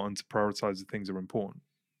we've forgotten to prioritize the things that are important.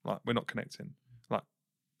 Like, we're not connecting. Like,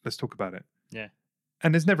 let's talk about it. Yeah.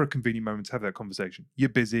 And there's never a convenient moment to have that conversation. You're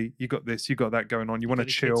busy. You got this. You got that going on. You want to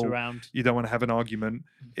chill. Around. You don't want to have an argument.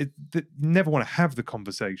 You never want to have the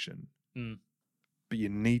conversation, but you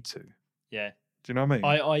need to. Yeah. Do you know what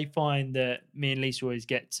I mean? I find that me and Lisa always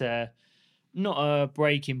get to not a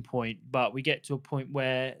breaking point, but we get to a point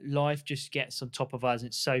where life just gets on top of us. And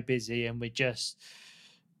it's so busy, and we're just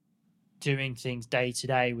doing things day to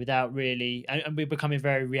day without really, and we're becoming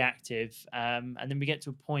very reactive. And then we get to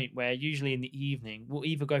a point where usually in the evening we'll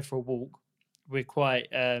either go for a walk. We're quite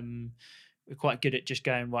good at just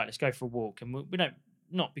going, right, let's go for a walk, and we don't.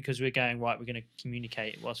 Not because we're going, right, we're going to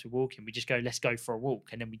communicate whilst we're walking. We just go, let's go for a walk.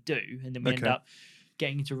 And then we do. And then we end up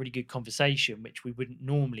getting into a really good conversation, which we wouldn't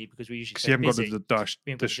normally because we usually you haven't got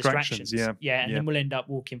the distractions. Yeah. And then we'll end up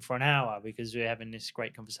walking for an hour because we're having this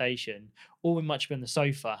great conversation. Or we might be on the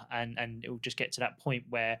sofa and it will just get to that point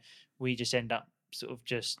where we just end up sort of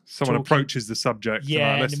just someone talking. approaches the subject.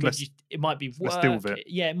 Yeah, and it might be work. Let's deal with it.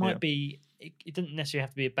 Yeah, it might be. It doesn't necessarily have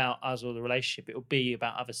to be about us or the relationship. It will be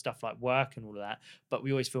about other stuff like work and all of that. But we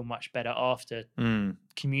always feel much better after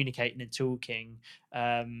communicating and talking.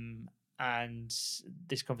 And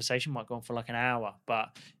this conversation might go on for like an hour,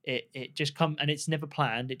 but it just comes, and it's never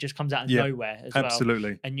planned. It just comes out of nowhere as well.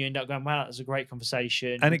 Absolutely. And you end up going, wow, that was a great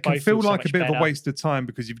conversation. And it can feel like a bit of a waste of time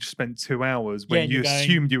because you've just spent 2 hours when you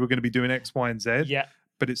assumed you were going to be doing X, Y, and Z. Yeah.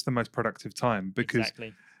 But it's the most productive time because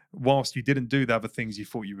whilst you didn't do the other things you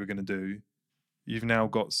thought you were going to do, you've now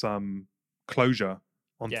got some closure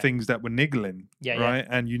on things that were niggling, right?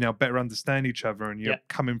 And you now better understand each other, and you're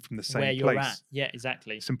coming from the same where you're place. at. Yeah,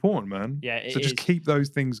 exactly. It's important, man. Yeah, so just keep those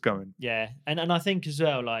things going. Yeah, and I think as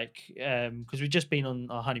well, like, because we've just been on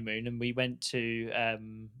our honeymoon, and we went to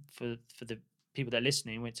for the people that are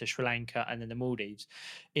listening, went to Sri Lanka and then the Maldives.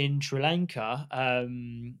 In Sri Lanka,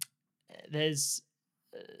 this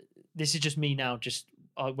is just me now.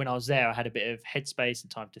 When I was there, I had a bit of headspace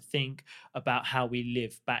and time to think about how we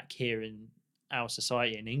live back here in our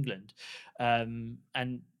society in England. And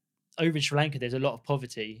over in Sri Lanka, there's a lot of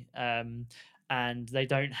poverty, and they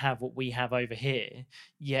don't have what we have over here,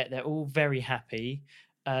 yet they're all very happy.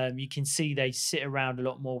 You can see they sit around a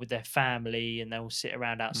lot more with their family, and they'll sit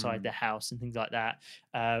around outside their house and things like that.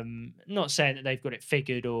 Not saying that they've got it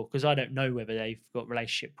figured, or because I don't know whether they've got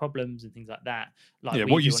relationship problems and things like that. Like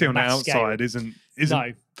what you see on the outside isn't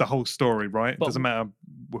the whole story, right? It doesn't matter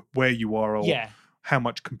where you are or how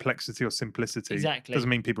much complexity or simplicity. Exactly. Doesn't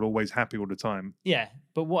mean people are always happy all the time. Yeah,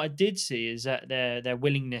 but what I did see is that their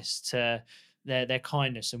willingness to their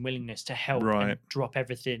kindness and willingness to help Right. and drop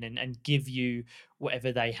everything and give you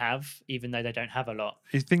whatever they have, even though they don't have a lot.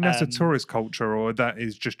 You think that's a Um, tourist culture, or that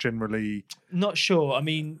is just generally Not sure. I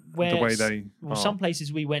mean, the way they well, are? some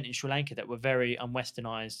places we went in Sri Lanka that were very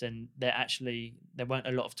unwesternized, and there weren't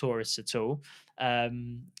a lot of tourists at all.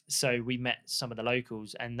 So we met some of the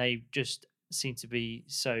locals, and they just seemed to be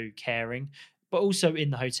so caring. But also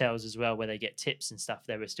in the hotels as well, where they get tips and stuff,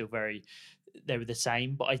 they were the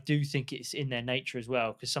same. But I do think it's in their nature as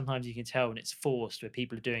well, because sometimes you can tell when it's forced, where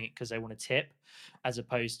people are doing it because they want to tip, as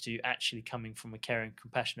opposed to actually coming from a caring,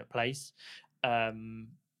 compassionate place.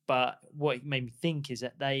 But what it made me think is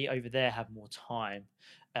that they over there have more time.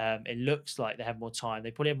 It looks like they have more time.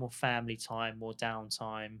 They probably have more family time, more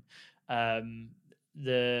downtime.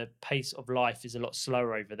 The pace of life is a lot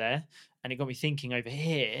slower over there. And it got me thinking over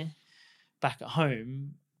here, back at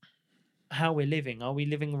home, how we're living. Are we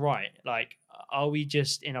living right? Like, are we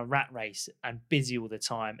just in a rat race and busy all the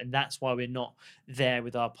time? And that's why we're not there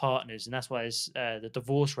with our partners. And that's why the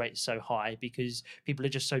divorce rate is so high, because people are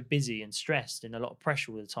just so busy and stressed and a lot of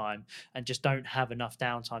pressure all the time, and just don't have enough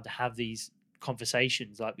downtime to have these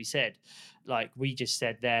conversations. Like we said, like we just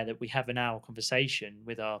said there, that we have an hour conversation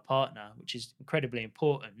with our partner, which is incredibly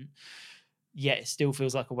important. Yet it still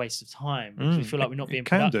feels like a waste of time, because we feel like we're not being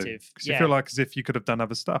productive. Because you feel like as if you could have done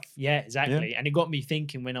other stuff. Yeah, exactly. And it got me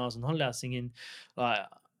thinking when I was on holiday. I was thinking, like,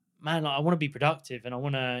 man, like, I want to be productive, and I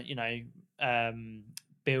want to,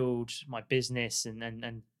 build my business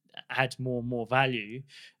and add more and more value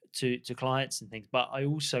to clients and things. But I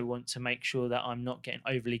also want to make sure that I'm not getting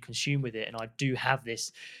overly consumed with it, and I do have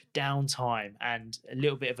this downtime and a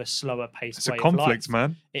little bit of a slower paced It's a way conflict, of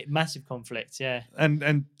life. man. Massive conflict, yeah.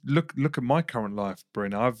 And look at my current life,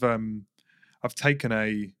 Bryn. I've taken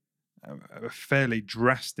a fairly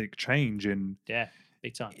drastic change in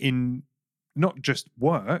Big time. in not just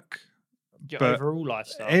work, Your but overall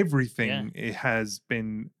lifestyle. everything. It has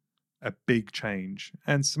been a big change,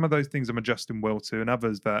 and some of those things I'm adjusting well to, and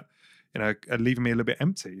others that are leaving me a little bit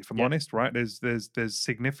empty, if I'm honest. Right, there's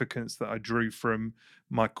significance that I drew from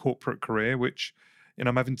my corporate career, which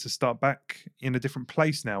I'm having to start back in a different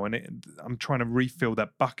place now, and I'm trying to refill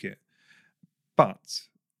that bucket. But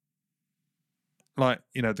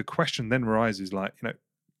the question then arises,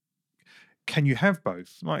 can you have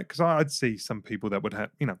both? Like, because I'd see some people that would have,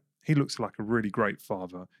 he looks like a really great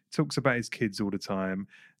father. He talks about his kids all the time.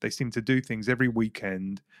 They seem to do things every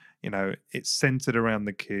weekend. It's centered around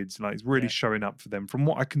the kids. Like, he's really showing up for them. From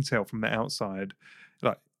what I can tell from the outside,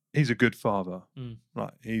 like, he's a good father.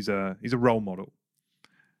 Like, he's a role model,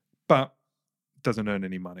 but doesn't earn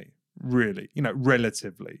any money, really.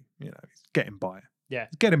 Relatively. He's getting by. Yeah,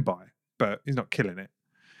 he's getting by, but he's not killing it.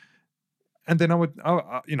 And then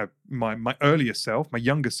my earlier self, my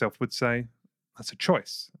younger self, would say, that's a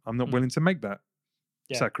choice. I'm not willing to make that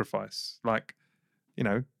sacrifice. Like,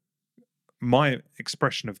 my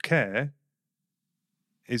expression of care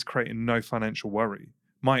is creating no financial worry.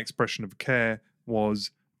 My expression of care was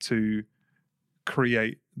to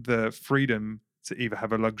create the freedom to either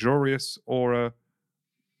have a luxurious or a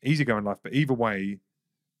easygoing life. But either way,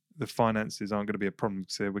 the finances aren't going to be a problem,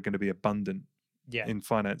 because we're going to be abundant in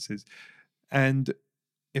finances. And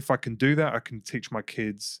if I can do that, I can teach my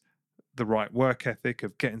kids the right work ethic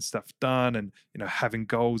of getting stuff done and having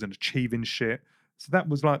goals and achieving shit. So that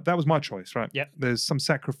was my choice, right? Yeah. There's some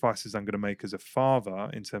sacrifices I'm going to make as a father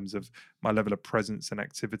in terms of my level of presence and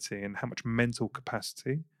activity and how much mental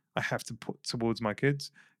capacity I have to put towards my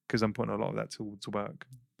kids, because I'm putting a lot of that towards work.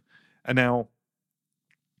 And now,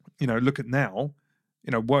 look at now.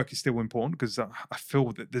 Work is still important, because I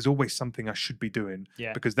feel that there's always something I should be doing,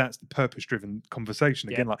 because that's the purpose-driven conversation.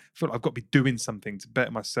 Again, like, I feel like I've got to be doing something to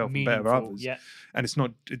better myself and better others. Yeah. And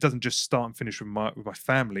it doesn't just start and finish with my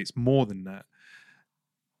family. It's more than that.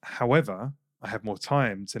 However, I have more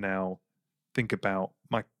time to now think about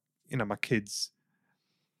my kids'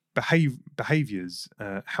 behaviors,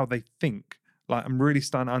 how they think. Like, I'm really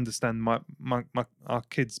starting to understand our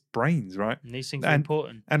kids' brains, right? And these things are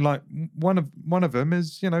important. And like, one of them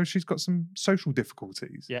is, she's got some social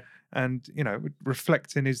difficulties. Yeah. And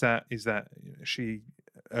reflecting, is that she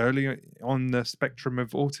early on the spectrum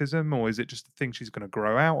of autism, or is it just a thing she's going to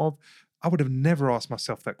grow out of? I would have never asked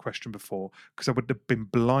myself that question before, because I would have been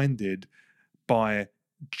blinded by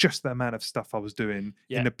just the amount of stuff I was doing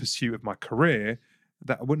in the pursuit of my career,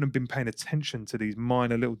 that I wouldn't have been paying attention to these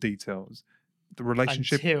minor little details. the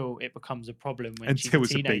relationship until it becomes a problem when she's until a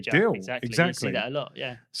it's a big teenager. deal. Exactly. You Exactly. see that a lot.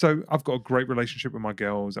 Yeah. So I've got a great relationship with my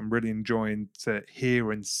girls. I'm really enjoying to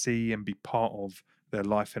hear and see and be part of their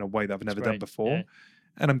life in a way that I've never done great, before. yeah.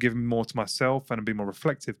 And I'm giving more to myself and I'm being more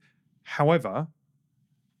reflective. However,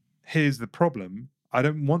 here's the problem. I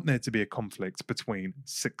don't want there to be a conflict between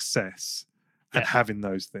success and Yeah. having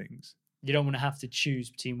those things. You don't want to have to choose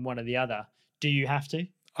between one or the other. Do you have to?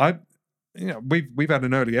 We've had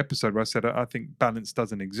an early episode where I said I think balance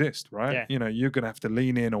doesn't exist, right? Yeah. You're going to have to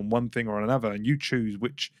lean in on one thing or another, and you choose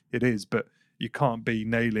which it is, but you can't be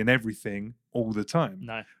nailing everything all the time.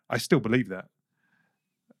 No. I still believe that.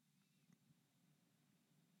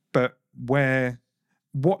 But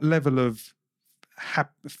what level of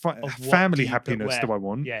family happiness do I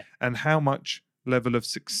want? Yeah. And how much level of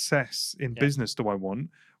success in Yeah. business do I want?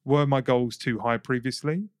 Were my goals too high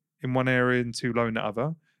previously in one area and too low in the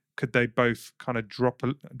other? Could they both kind of drop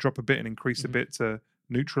a bit and increase a bit to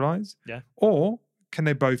neutralize? Yeah. Or can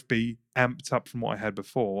they both be amped up from what I had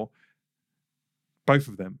before? Both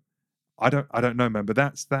of them. I don't know, man, but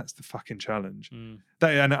that's the fucking challenge. And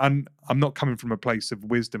I'm not coming from a place of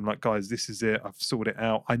wisdom like, guys, this is it. I've sorted it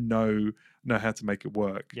out. I know how to make it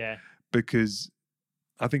work. Yeah. Because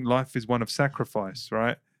I think life is one of sacrifice,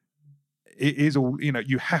 right? It is all,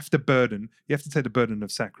 you have to take the burden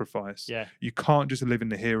of sacrifice. Yeah. You can't just live in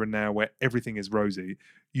the here and now where everything is rosy.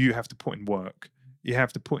 You have to put in work. You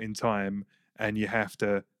have to put in time, and you have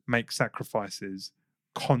to make sacrifices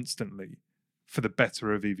constantly for the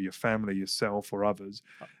better of either your family, yourself, or others.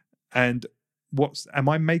 And am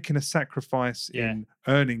I making a sacrifice in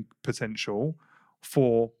earning potential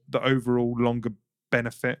for the overall longer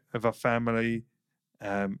benefit of our family,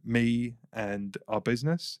 me, and our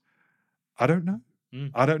business? I don't know.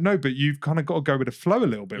 I don't know, but you've kind of got to go with the flow a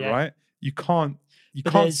little bit, right? You can't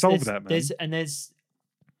solve that, man. There's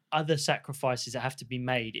other sacrifices that have to be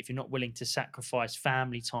made if you're not willing to sacrifice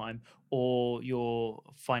family time or your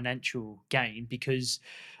financial gain. Because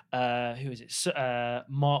who is it?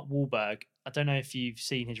 Mark Wahlberg. I don't know if you've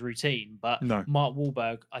seen his routine, but No. Mark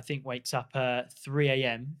Wahlberg, I think, wakes up at 3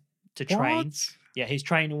 a.m. to train. What? Yeah, his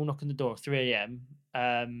trainer will knock on the door at 3 a.m.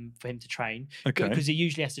 For him to train. Okay. Because he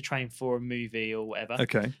usually has to train for a movie or whatever.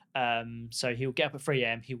 Okay. So he'll get up at 3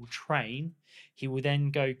 a.m. He will train. He will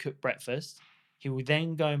then go cook breakfast. He will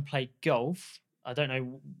then go and play golf. I don't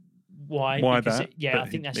know why. Why because that? I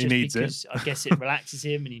think that's he just needs because I guess it relaxes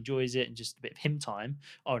him and he enjoys it and just a bit of him time,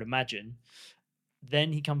 I would imagine.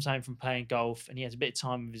 Then he comes home from playing golf and he has a bit of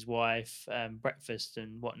time with his wife, breakfast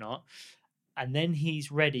and whatnot. And then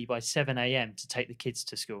he's ready by 7 a.m. to take the kids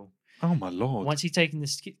to school. Oh, my Lord. Once he's taken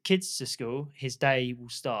the kids to school, his day will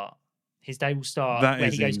start. His day will start That where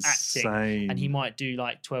is he goes insane. acting, and he might do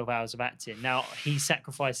like 12 hours of acting. Now, he's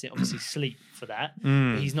sacrificing, obviously, sleep for that,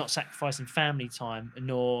 Mm. but he's not sacrificing family time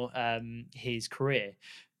nor his career.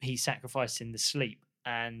 He's sacrificing the sleep.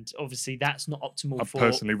 And obviously, that's not optimal I for...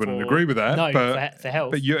 personally wouldn't agree with that. No, but, for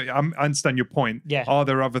health. But I understand your point. Yeah. Are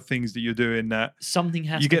there other things that you're doing that Something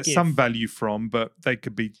has you to get give. some value from, but they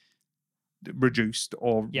could be reduced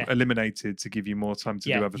or eliminated to give you more time to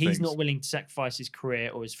do other things? He's not willing to sacrifice his career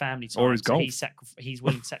or his family time. Or his golf. He's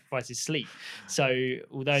willing to sacrifice his sleep. So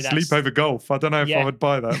although that's... Sleep over golf. I don't know if I would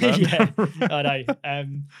buy that, man. I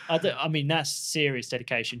know. I mean, that's serious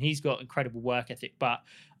dedication. He's got incredible work ethic, but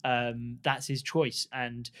that's his choice,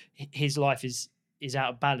 and his life is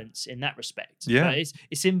out of balance in that respect. Yeah. But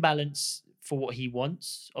it's in balance for what he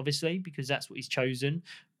wants, obviously, because that's what he's chosen.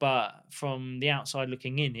 But from the outside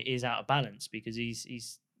looking in, it is out of balance because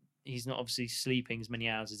he's not obviously sleeping as many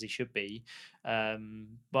hours as he should be.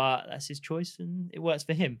 But that's his choice and it works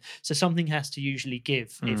for him. So something has to usually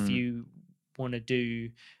give if you want to do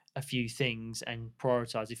a few things and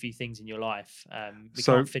prioritize a few things in your life. We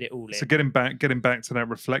can't fit it all in. So getting back to that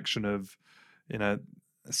reflection of,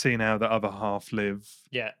 seeing how the other half live,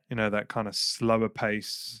 Yeah. That kind of slower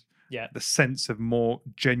pace, Yeah. the sense of more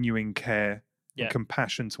genuine care Yeah. and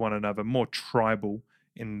compassion to one another, more tribal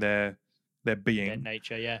in their being, Their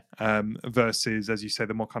nature, yeah. versus, as you say,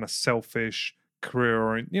 the more kind of selfish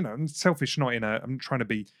career, selfish not in I'm trying to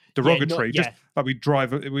be derogatory, just like we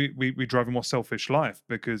drive a more selfish life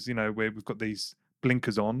because we've got these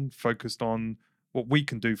blinkers on, focused on what we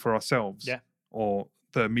can do for ourselves, or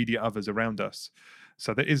the immediate others around us.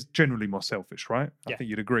 So that is generally more selfish, right? I think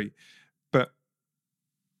you'd agree. But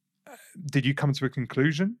did you come to a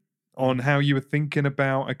conclusion on how you were thinking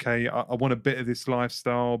about, okay, I want a bit of this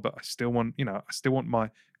lifestyle, but I still want my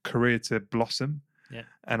career to blossom. Yeah.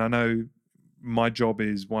 And I know my job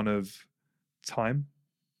is one of time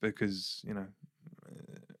because,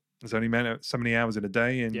 there's only so many hours in a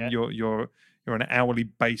day and you're an hourly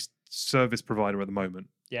based service provider at the moment.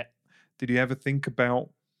 Yeah. Did you ever think about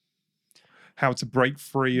how to break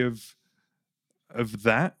free of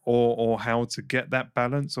that, or how to get that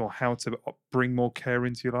balance, or how to bring more care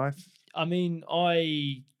into your life? I mean,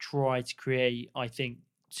 I try to create, I think,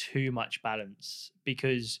 too much balance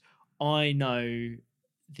because I know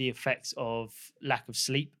the effects of lack of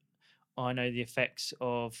sleep. I know the effects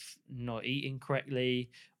of not eating correctly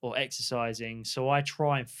or exercising. So I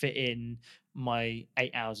try and fit in my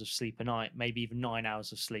 8 hours of sleep a night, maybe even 9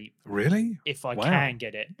 hours of sleep Really? if I Wow. can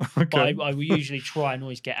get it. Okay. But I will usually try and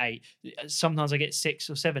always get 8. Sometimes I get 6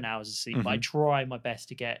 or 7 hours of sleep, but I try my best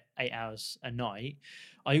to get 8 hours a night.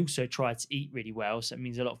 I also try to eat really well. So it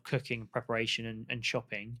means a lot of cooking, preparation, and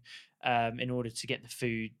shopping in order to get the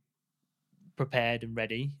food prepared and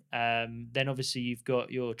ready. Then obviously you've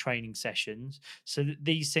got your training sessions. So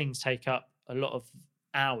these things take up a lot of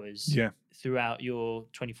hours Yeah. throughout your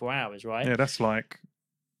 24 hours, right? Yeah, that's like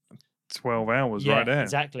 12 hours right there.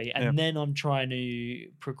 Exactly. And then I'm trying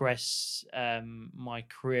to progress my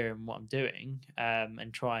career and what I'm doing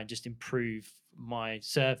and try and just improve my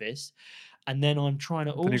service. And then I'm trying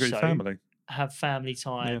to Then you got your also family. have family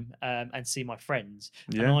time and see my friends.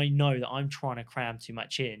 Yeah. And I know that I'm trying to cram too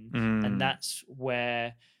much in. And that's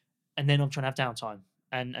where, and then I'm trying to have downtime.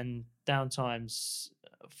 And downtime's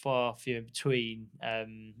far few in between,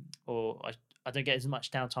 or I don't get as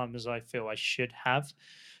much downtime as I feel I should have.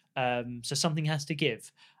 So something has to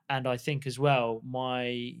give. And I think as well,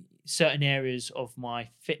 my certain areas of my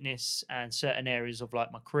fitness and certain areas of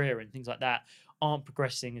like my career and things like that aren't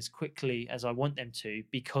progressing as quickly as I want them to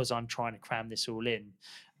because I'm trying to cram this all in.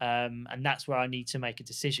 And that's where I need to make a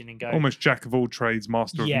decision and go, almost jack of all trades,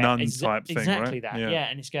 master of none type thing, exactly right? that. Yeah.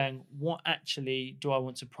 And it's going, what actually do I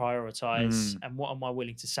want to prioritize and what am I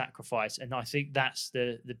willing to sacrifice? And I think that's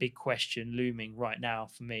the big question looming right now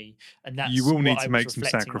for me. And that's you will what need I to was make some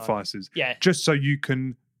reflecting on. sacrifices. Yeah. Just so you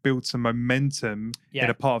can build some momentum in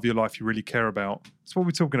a part of your life you really care about. That's what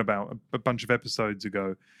we're talking about a bunch of episodes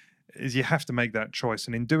ago, is you have to make that choice.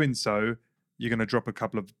 And in doing so, you're going to drop a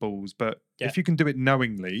couple of balls. But if you can do it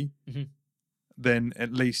knowingly, then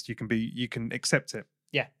at least you can accept it.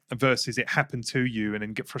 Yeah. Versus it happened to you and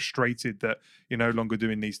then get frustrated that you're no longer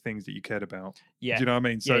doing these things that you cared about. Yeah. Do you know what I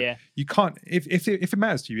mean? So you can't, if it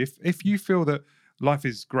matters to you, if you feel that life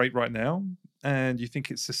is great right now and you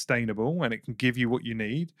think it's sustainable and it can give you what you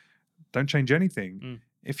need, don't change anything.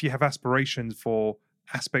 If you have aspirations for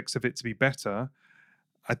aspects of it to be better,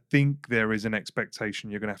 I think there is an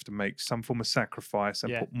expectation you're going to have to make some form of sacrifice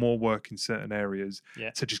and put more work in certain areas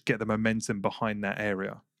to just get the momentum behind that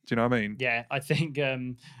area. Do you know what I mean? Yeah, I think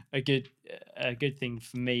a good thing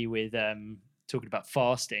for me with talking about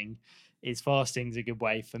fasting is fasting's a good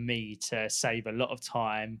way for me to save a lot of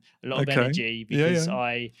time, a lot of energy, because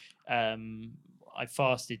I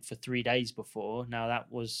fasted for 3 days before. Now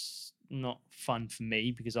that was not fun for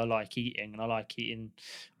me because I like eating and I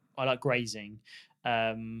like grazing.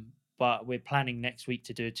 But we're planning next week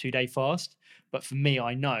to do a 2-day fast. But for me,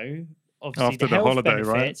 I know obviously after the health holiday,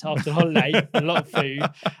 benefits after the holiday, a lot of food,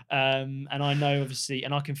 and I know obviously,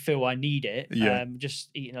 and I can feel I need it. Just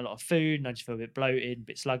eating a lot of food, and I just feel a bit bloated, a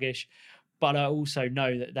bit sluggish. But I also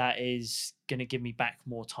know that is going to give me back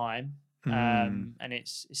more time, and it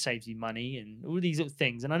saves you money and all these little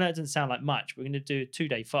things. And I know it doesn't sound like much. We're going to do a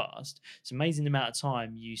 2-day fast. It's amazing the amount of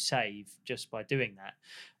time you save just by doing that.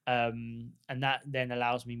 And that then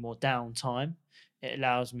allows me more downtime. It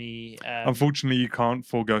allows me. Unfortunately, you can't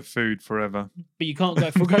forego food forever. But you can't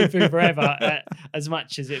forego food forever, as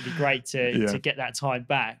much as it'd be great to get that time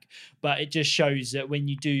back. But it just shows that when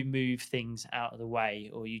you do move things out of the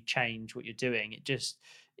way or you change what you're doing,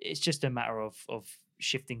 it's just a matter of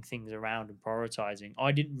shifting things around and prioritizing.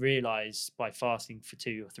 I didn't realize by fasting for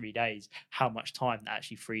 2 or 3 days how much time that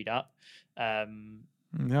actually freed up. I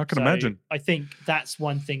can imagine. I think that's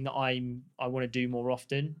one thing that I want to do more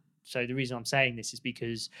often. So the reason I'm saying this is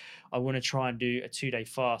because I want to try and do a 2-day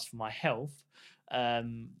fast for my health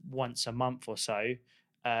once a month or so,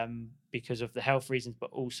 because of the health reasons,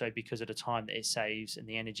 but also because of the time that it saves and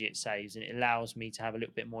the energy it saves. And it allows me to have a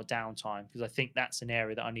little bit more downtime, because I think that's an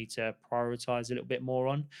area that I need to prioritize a little bit more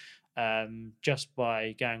on. Just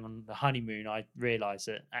by going on the honeymoon, I realized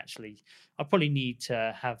that actually I probably need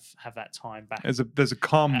to have that time back. There's a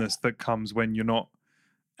calmness that comes when you're not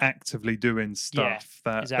actively doing stuff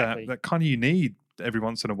that kind of you need every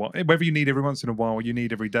once in a while. Whether you need every once in a while or you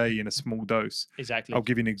need every day in a small dose. Exactly. I'll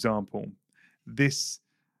give you an example. This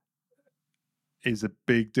is a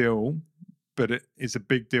big deal, but it is a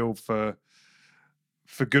big deal for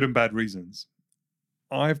good and bad reasons.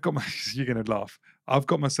 You're going to laugh. I've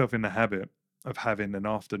got myself in the habit of having an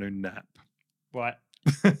afternoon nap. Right.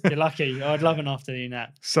 You're lucky. I'd love an afternoon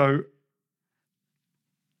nap. So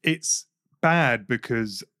it's bad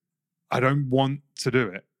because I don't want to do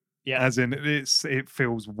it. Yeah. As in, it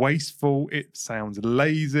feels wasteful. It sounds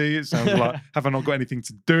lazy. It sounds like, have I not got anything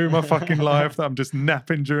to do in my fucking life that I'm just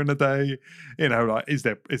napping during the day? You know, like, is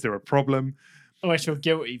there a problem? I always feel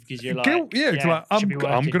guilty because you're like, Guilt, yeah, it's like, I'm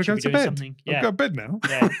going to go to bed. Something. I'm Yeah. going to bed now.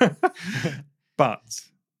 Yeah. But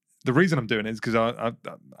the reason I'm doing it is because I've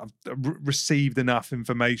received enough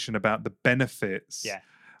information about the benefits Yeah.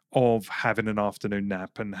 of having an afternoon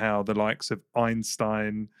nap and how the likes of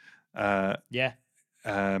Einstein, Yeah.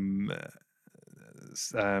 I know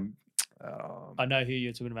who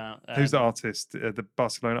you're talking about. who's the artist? The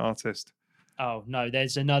Barcelona artist. Oh no,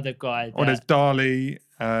 there's another guy. Oh, there's Dali.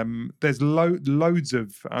 There's loads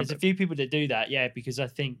of. There's a few people that do that, yeah, because I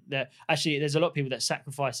think that actually there's a lot of people that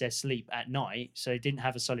sacrifice their sleep at night, so they didn't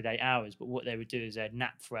have a solid 8 hours. But what they would do is they'd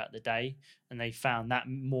nap throughout the day, and they found that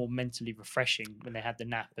more mentally refreshing when they had the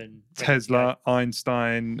nap. And Tesla,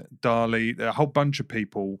 Einstein, Dali, a whole bunch of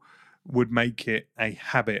people would make it a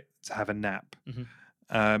habit to have a nap.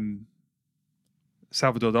 Mhm.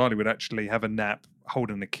 Salvador Dali would actually have a nap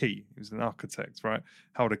holding a key. He was an architect, right?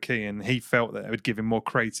 Hold a key, and he felt that it would give him more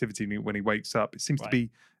creativity when he wakes up. It seems to be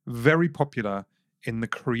very popular in the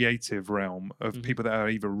creative realm of people that are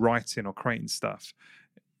either writing or creating stuff.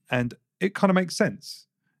 And it kind of makes sense.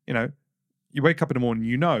 You know, you wake up in the morning,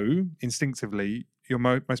 you know, instinctively, your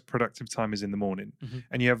most productive time is in the morning.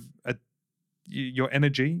 And you have your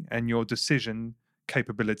energy and your decision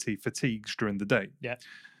capability fatigues during the day. Yeah.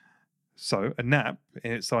 So a nap,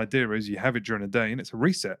 in its idea is you have it during the day and it's a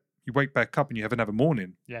reset. You wake back up and you have another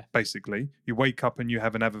morning. Yeah. Basically, you wake up and you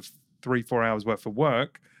have another 3-4 hours worth of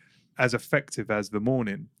work, as effective as the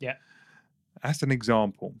morning. Yeah. That's an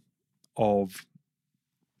example of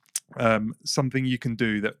something you can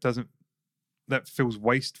do that feels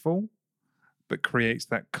wasteful, but creates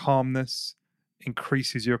that calmness,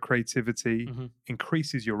 increases your creativity,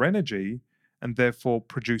 increases your energy, and therefore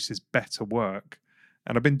produces better work.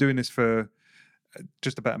 And I've been doing this for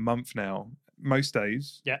just about a month now, most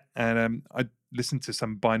days. Yeah. And I listen to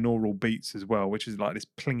some binaural beats as well, which is like this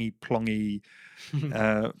plingy plongy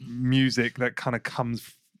music that kind of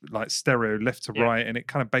comes like stereo left to right, and it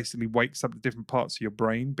kind of basically wakes up the different parts of your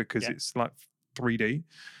brain because it's like 3D.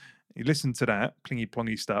 You listen to that plingy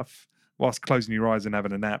plongy stuff whilst closing your eyes and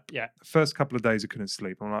having a nap. Yeah. The first couple of days I couldn't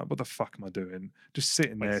sleep. I'm like, what the fuck am I doing? Just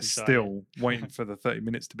sitting there still waiting for the 30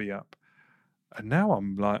 minutes to be up. And now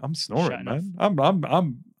I'm like, I'm snoring, man.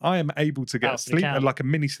 I am able to get sleep, like a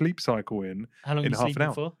mini sleep cycle in. How long in are you half an sleeping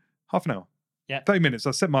hour. for? Half an hour. Yeah. 30 minutes.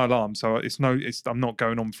 I set my alarm, so I'm not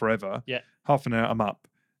going on forever. Yeah. Half an hour, I'm up.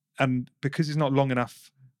 And because it's not long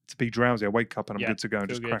enough to be drowsy, I wake up and I'm good to go and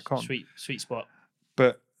just crack on. Sweet spot.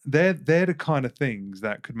 But they're the kind of things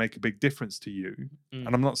that could make a big difference to you.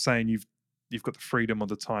 And I'm not saying you've got the freedom or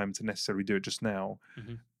the time to necessarily do it just now.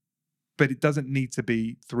 But it doesn't need to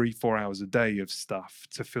be 3-4 hours a day of stuff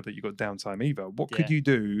to feel that you've got downtime either. What could you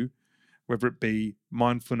do, whether it be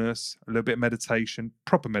mindfulness, a little bit of meditation,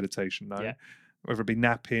 proper meditation though, whether it be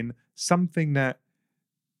napping, something that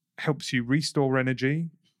helps you restore energy,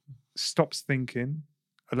 stops thinking,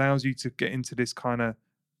 allows you to get into this kind of,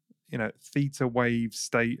 you know, theta wave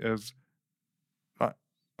state of like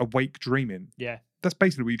awake dreaming. Yeah. That's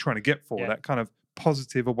basically what you're trying to get for, that kind of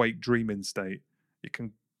positive awake dreaming state. You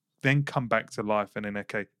can then come back to life and then,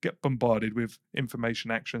 get bombarded with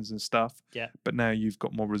information, actions and stuff. Yeah. But now you've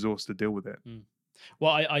got more resource to deal with it.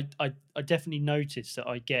 Well, I definitely noticed that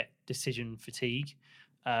I get decision fatigue,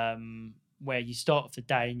 where you start off the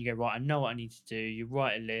day and you go, right, I know what I need to do. You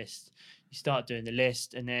write a list, you start doing the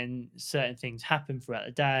list, and then certain things happen throughout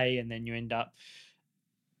the day, and then you end up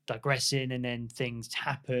digressing, and then things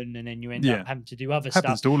happen, and then you end up having to do other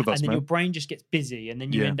Happens stuff, to all of us, and then man. your brain just gets busy, and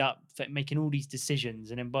then you end up making all these decisions,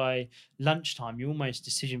 and then by lunchtime you're almost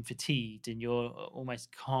decision fatigued, and you're almost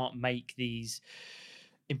can't make these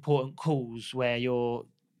important calls where you're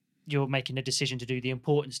making a decision to do the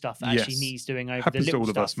important stuff that actually needs doing over Happens the to little all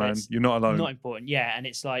of stuff us, man. that's You're not alone. not important. And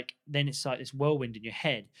it's like this whirlwind in your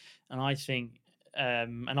head, and I think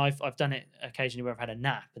and I've done it occasionally where I've had a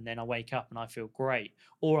nap and then I wake up and I feel great,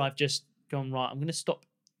 or I've just gone, right, I'm going to stop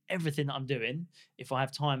everything that I'm doing if I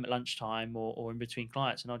have time at lunchtime or in between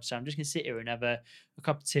clients, and I'll just say I'm just going to sit here and have a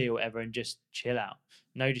cup of tea or whatever and just chill out,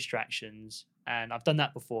 no distractions. And I've done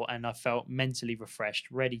that before and I felt mentally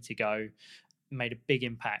refreshed, ready to go, made a big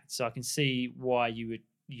impact. So I can see why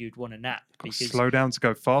you'd want a nap, because slow down to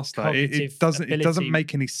go faster. It doesn't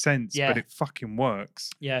make any sense, but it fucking works.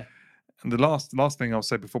 Yeah. And the last thing I'll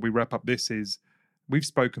say before we wrap up this is, we've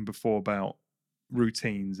spoken before about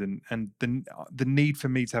routines and the need for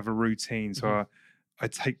me to have a routine. So I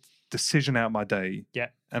take decision out of my day,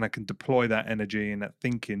 and I can deploy that energy and that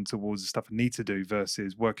thinking towards the stuff I need to do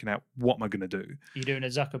versus working out what am I going to do. You're doing a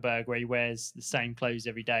Zuckerberg where he wears the same clothes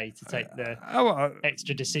every day to take the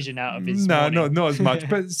extra decision out of his not morning. as much,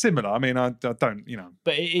 but similar. I mean, I don't,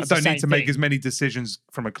 But I don't need to make as many decisions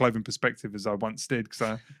from a clothing perspective as I once did, because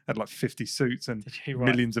I had like 50 suits and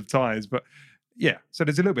millions of ties. But yeah, so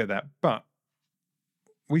there's a little bit of that. But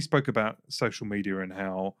we spoke about social media and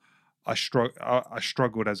how I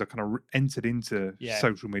struggled as I kind of entered into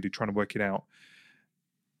social media trying to work it out.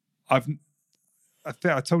 I think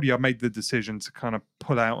I told you I made the decision to kind of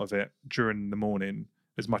pull out of it during the morning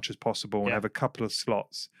as much as possible and have a couple of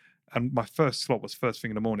slots. And my first slot was first thing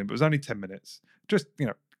in the morning, but it was only 10 minutes. Just,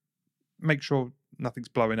 make sure nothing's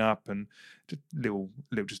blowing up and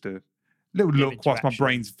just a little look whilst my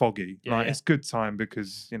brain's foggy. It's good time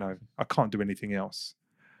because, I can't do anything else.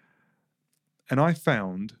 And I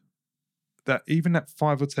found that even at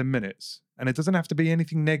 5 or 10 minutes, and it doesn't have to be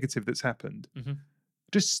anything negative that's happened,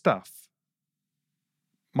 just stuff,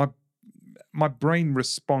 my brain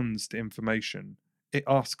responds to information. It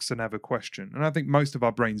asks another question. And I think most of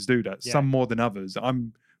our brains do that, some more than others.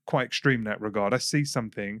 I'm quite extreme in that regard. I see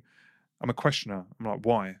something, I'm a questioner. I'm like,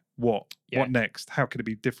 why? What? What next? How could it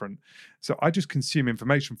be different? So I just consume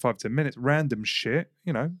information 5, 10 minutes, random shit,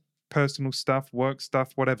 personal stuff, work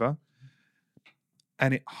stuff, whatever.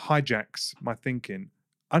 And it hijacks my thinking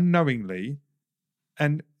unknowingly,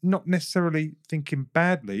 and not necessarily thinking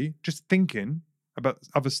badly, just thinking about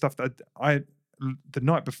other stuff that I the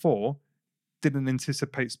night before didn't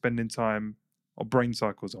anticipate spending time or brain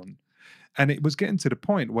cycles on. And it was getting to the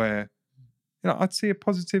point where, I'd see a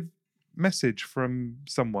positive message from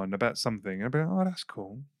someone about something and I'd be like, oh, that's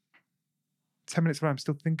cool. 10 minutes later, I'm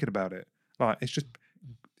still thinking about it. Like, it's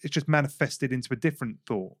just manifested into a different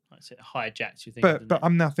thought. It hijacks your thinking. But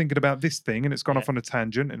I'm now thinking about this thing, and it's gone off on a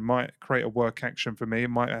tangent, and might create a work action for me. It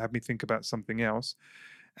might have me think about something else,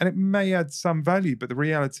 and it may add some value. But the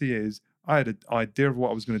reality is, I had an idea of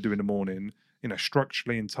what I was going to do in the morning,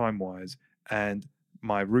 structurally and time wise, and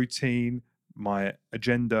my routine, my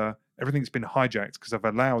agenda, everything's been hijacked because I've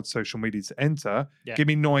allowed social media to enter, give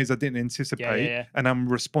me noise I didn't anticipate, and I'm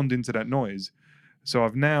responding to that noise. So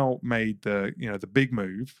I've now made the big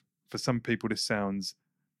move. For some people, this sounds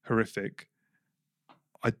horrific.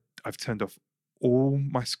 I've turned off all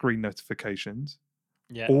my screen notifications,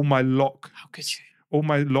 all my lock. How could you? All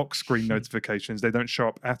my lock screen notifications. They don't show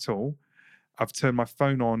up at all. I've turned my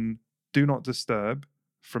phone on do not disturb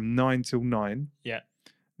from 9 till 9.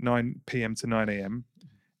 9 p.m. to 9 a.m.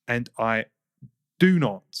 And I do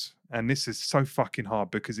not, and this is so fucking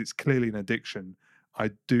hard because it's clearly an addiction,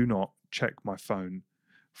 I do not check my phone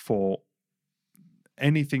for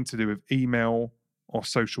anything to do with email or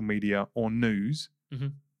social media or news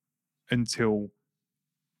until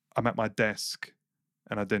I'm at my desk,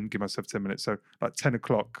 and I then give myself 10 minutes. So like 10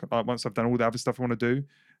 o'clock, once I've done all the other stuff I want to do,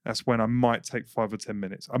 that's when I might take 5 or 10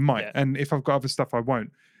 minutes. I might. And if I've got other stuff, I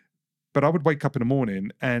won't. But I would wake up in the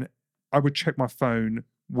morning and I would check my phone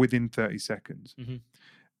within 30 seconds.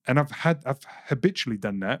 And I've habitually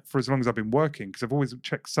done that for as long as I've been working, because I've always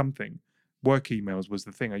checked something. Work emails was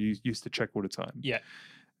the thing I used to check all the time.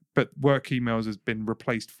 But work emails has been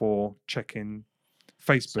replaced for checking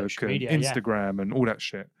Facebook and Instagram and all that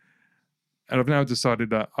shit. And I've now decided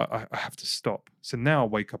that I have to stop. So now I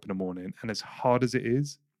wake up in the morning, and as hard as it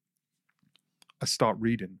is, I start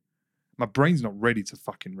reading. My brain's not ready to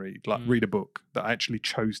fucking read, read a book that I actually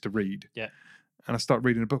chose to read. And I start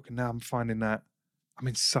reading a book, and now I'm finding that I'm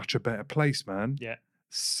in such a better place, man.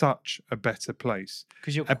 Such a better place.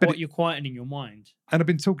 Because you're quietening your mind. And I've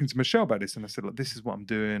been talking to Michelle about this, and I said, look, this is what I'm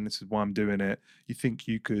doing. This is why I'm doing it. You think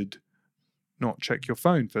you could not check your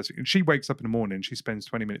phone first? And she wakes up in the morning, she spends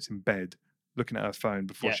 20 minutes in bed looking at her phone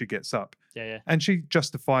before she gets up. And she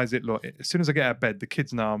justifies it. Look, as soon as I get out of bed, the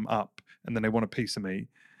kids know I'm up, and then they want a piece of me.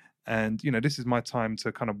 And, this is my time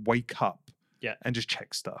to kind of wake up and just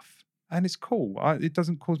check stuff. And it's cool. It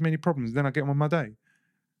doesn't cause me any problems. Then I get on with my day.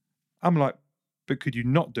 I'm like, but could you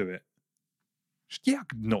not do it? I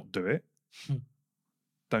could not do it.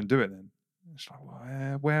 Don't do it then. It's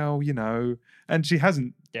like, well, and she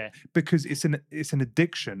hasn't, because it's an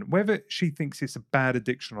addiction. Whether she thinks it's a bad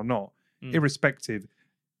addiction or not, irrespective,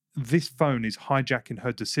 this phone is hijacking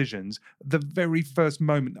her decisions. The very first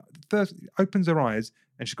moment, opens her eyes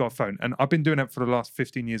and she's got a phone. And I've been doing that for the last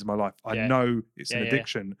 15 years of my life. I know it's an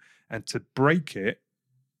addiction. And to break it,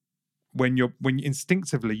 when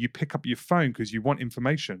instinctively you pick up your phone because you want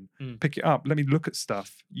information, pick it up, let me look at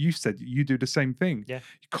stuff. You said you do the same thing. Yeah.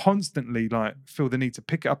 You constantly like feel the need to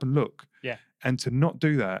pick it up and look. Yeah. And to not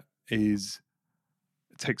do that it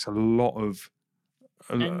takes a lot of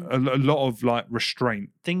like restraint.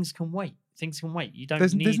 Things can wait. You don't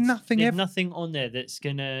There's need. nothing There's nothing on there that's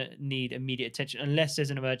gonna need immediate attention unless there's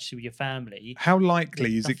an emergency with your family. How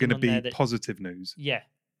likely is it going to nothing on be there positive news? Yeah.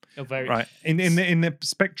 Very Right. In the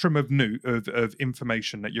spectrum of of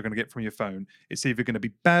information that you're going to get from your phone, it's either going to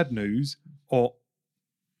be bad news or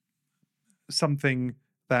something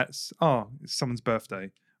that's it's someone's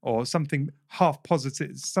birthday, or something half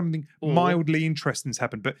positive, something mildly interesting has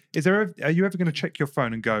happened. But are you ever going to check your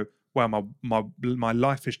phone and go, "Wow, my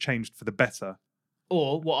life has changed for the better"?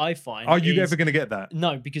 Or what I find Are you ever going to get that?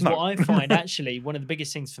 No, because what I find actually one of the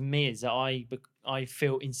biggest things for me is that I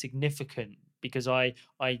feel insignificant because I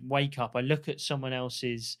wake up, I look at someone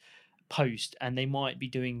else's post and they might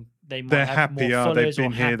They're have more happier, followers, they've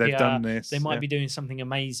been or here, they've happier, done this. they might be doing something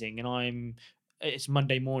amazing, and it's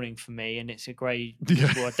Monday morning for me and it's a grey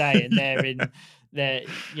day, and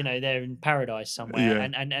they're in paradise somewhere,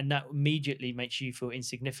 and that immediately makes you feel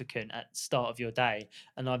insignificant at the start of your day.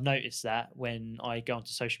 And I've noticed that when I go onto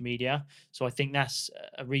social media. So I think that's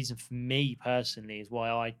a reason for me personally is why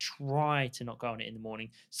I try to not go on it in the morning.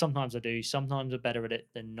 Sometimes I do, sometimes I'm better at it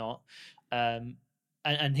than not. And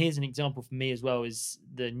here's an example for me as well, is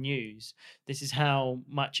the news. This is how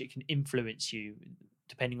much it can influence you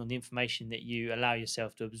depending on the information that you allow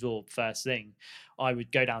yourself to absorb first thing. I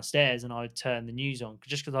would go downstairs and I would turn the news on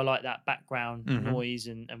just because I like that background noise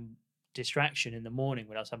and distraction in the morning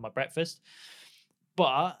when I was having my breakfast.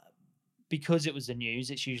 But because it was the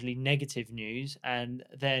news, it's usually negative news. And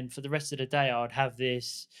then for the rest of the day, I would have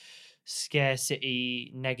this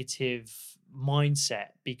scarcity, negative mindset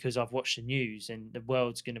because I've watched the news and the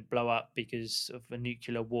world's going to blow up because of a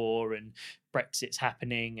nuclear war and Brexit's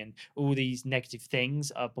happening, and all these negative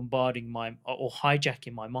things are bombarding or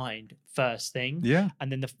hijacking my mind first thing. Yeah.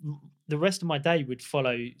 And then the rest of my day would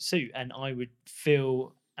follow suit, and I would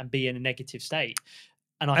feel and be in a negative state.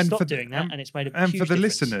 And I stopped doing that, and it's made a huge difference. And for the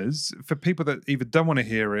difference. listeners, for people that either don't want to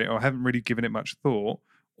hear it or haven't really given it much thought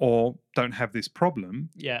or don't have this problem,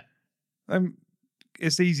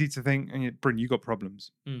 it's easy to think, Bryn, you got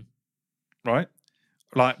problems, right?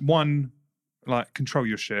 Like, one, like, control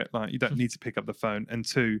your shit. Like, you don't need to pick up the phone. And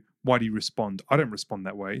two, why do you respond? I don't respond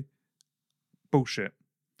that way. Bullshit.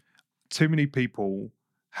 Too many people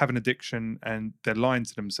have an addiction and they're lying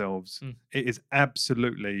to themselves. It is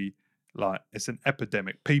absolutely like, it's an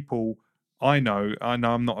epidemic. People, I know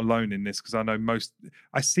I'm not alone in this, because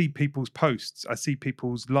I see people's posts, I see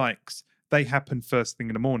people's likes. They happen first thing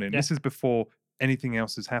in the morning. This is before anything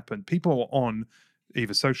else has happened. People are on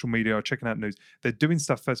either social media or checking out news. They're doing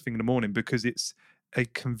stuff first thing in the morning because it's a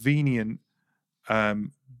convenient,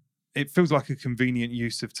 it feels like a convenient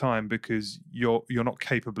use of time because you're not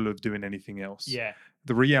capable of doing anything else. Yeah.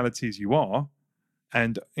 The reality is you are.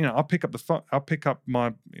 And, I'll pick up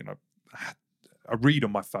my, I read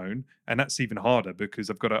on my phone, and that's even harder because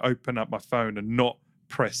I've got to open up my phone and not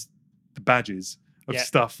press the badges of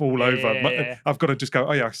stuff all over. I've got to just go,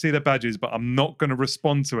 I see the badges, but I'm not going to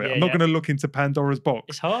respond to it. I'm not going to look into Pandora's box.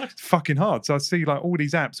 It's hard. It's fucking hard. So I see like all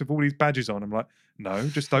these apps with all these badges on. I'm like, no,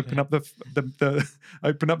 just open up the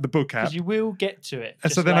open up the book app. Because you will get to it.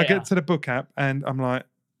 And so then later. I get to the book app and I'm like,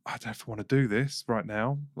 I don't know if I want to do this right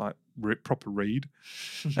now, like proper read.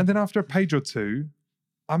 And then after a page or two,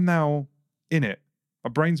 I'm now in it. My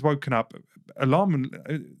brain's woken up,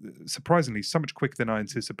 surprisingly, so much quicker than I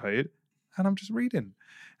anticipated. And I'm just reading.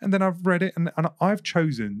 And then I've read it and I've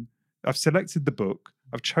selected the book.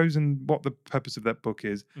 I've chosen what the purpose of that book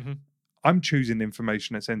is. I'm choosing the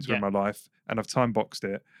information that's entering my life, and I've time boxed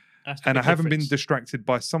it. And I haven't been distracted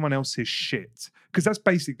by someone else's shit. Because that's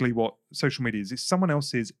basically what social media is. It's someone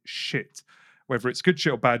else's shit. Whether it's good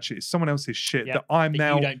shit or bad shit, it's someone else's shit that I'm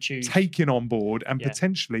now taking on board and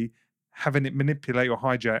potentially having it manipulate or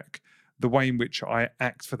hijack the way in which I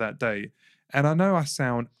act for that day. And I know I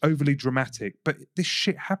sound overly dramatic, but this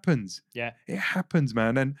shit happens. Yeah. It happens,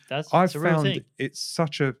 man. And I've found it's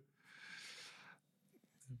such a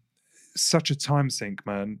time sink,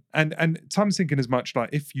 man. And time sinking as much like,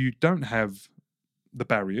 if you don't have the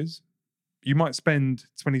barriers, you might spend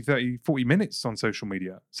 20, 30, 40 minutes on social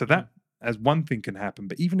media. So that as one thing can happen.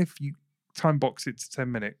 But even if you time box it to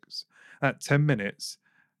 10 minutes, that 10 minutes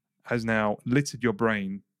has now littered your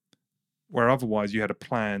brain where otherwise you had a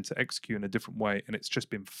plan to execute in a different way, and it's just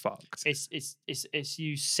been fucked. It's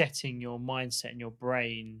you setting your mindset and your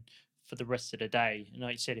brain for the rest of the day. And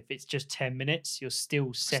like you said, if it's just 10 minutes, you're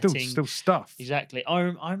still setting. Still stuff. Exactly. I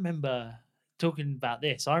remember talking about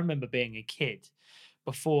this. I remember being a kid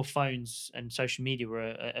before phones and social media were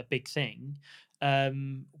a big thing.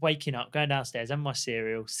 Waking up, going downstairs, having my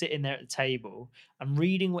cereal, sitting there at the table and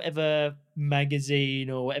reading whatever magazine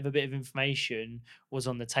or whatever bit of information was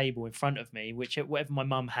on the table in front of me, whatever my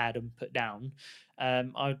mum had and put down.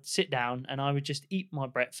 I would sit down and I would just eat my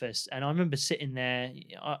breakfast. And I remember sitting there.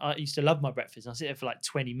 I used to love my breakfast. I'd sit there for like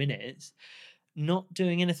 20 minutes, not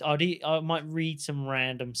doing anything. I might read some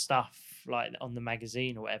random stuff like on the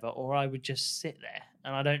magazine or whatever, or I would just sit there.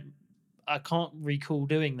 And I can't recall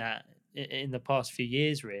doing that in the past few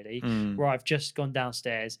years, really, where I've just gone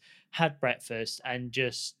downstairs, had breakfast, and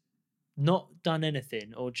just not done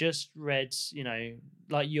anything, or just read,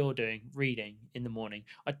 like you're doing, reading in the morning.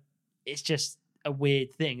 It's just a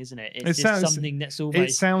weird thing, isn't it? It's something that's almost.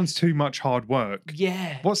 It sounds too much hard work.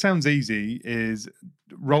 Yeah. What sounds easy is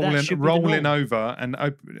rolling over and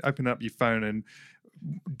open up your phone and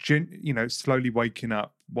slowly waking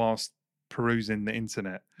up whilst perusing the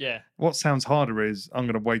internet. Yeah. What sounds harder is I'm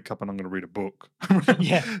going to wake up and I'm going to read a book.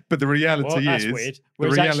 Yeah. But the reality that's is weird.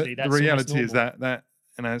 The reality is that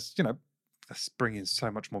that's bringing so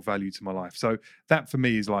much more value to my life. So that for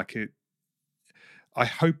me is like it. I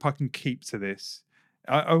hope I can keep to this.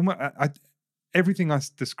 Everything I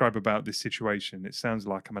describe about this situation, it sounds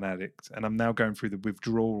like I'm an addict, and I'm now going through the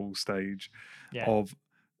withdrawal stage of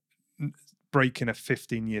breaking a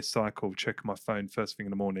 15-year cycle of checking my phone first thing in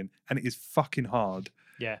the morning, and it is fucking hard.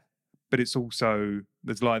 Yeah. But it's also,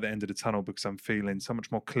 there's light at the end of the tunnel because I'm feeling so much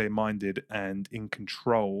more clear-minded and in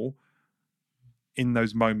control in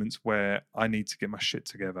those moments where I need to get my shit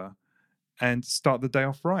together and start the day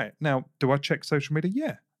off right. Now, do I check social media?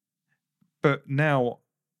 Yeah. But now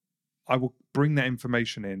I will bring that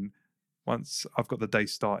information in once I've got the day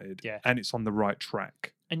started and it's on the right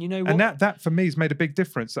track. And you know what? And that for me has made a big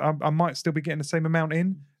difference. I might still be getting the same amount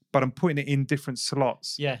in, but I'm putting it in different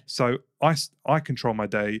slots. Yeah. So I control my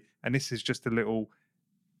day, and this is just a little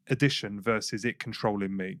addition versus it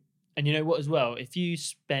controlling me. And you know what as well? If you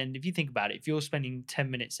think about it, if you're spending 10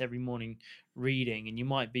 minutes every morning reading, and you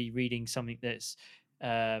might be reading something that's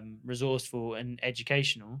resourceful and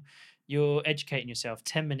educational, you're educating yourself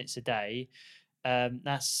 10 minutes a day.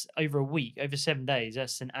 That's over a week, over 7 days.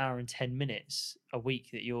 That's an hour and 10 minutes a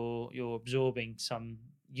week that you're absorbing some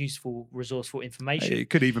useful, resourceful information. It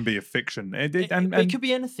could even be a fiction. It could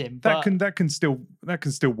be anything. That can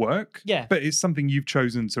still work. Yeah. But it's something you've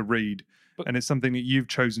chosen to read, and it's something that you've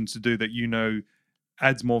chosen to do that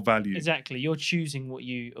adds more value. Exactly. You're choosing what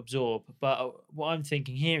you absorb. But what I'm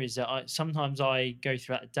thinking here is that sometimes I go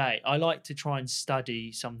throughout the day. I like to try and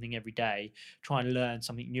study something every day, try and learn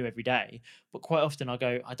something new every day. But quite often I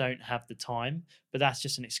don't have the time. But that's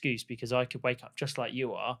just an excuse, because I could wake up just like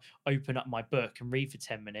you are, open up my book and read for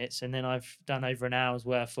 10 minutes. And then I've done over an hour's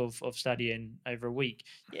worth of studying over a week.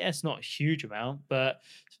 Yeah, it's not a huge amount, but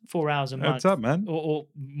 4 hours a month. What's up, man? Or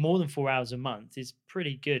more than 4 hours a month is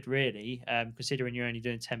pretty good, really, considering you're only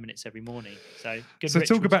doing 10 minutes every morning. So good. So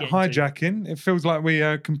talk about hijacking. It feels like we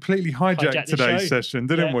completely hijacked today's session,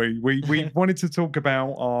 didn't we? We wanted to talk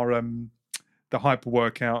about our the hyper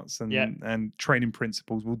workouts and training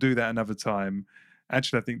principles. We'll do that another time.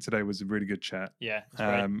 Actually, I think today was a really good chat. Yeah, that's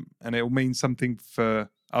great. And it will mean something for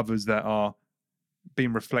others that are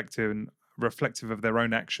being reflective of their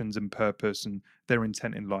own actions and purpose and their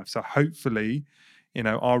intent in life. So hopefully,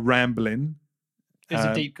 our rambling is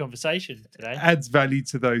a deep conversation today. Adds value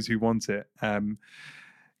to those who want it.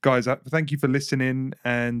 Guys, thank you for listening.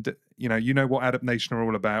 And you know what Adapt Nation are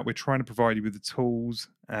all about. We're trying to provide you with the tools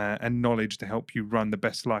and knowledge to help you run the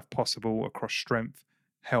best life possible across strength,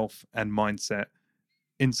 health, and mindset,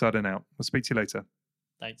 inside and out. We'll speak to you later.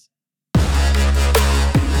 Thanks.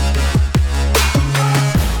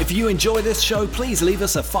 If you enjoy this show, please leave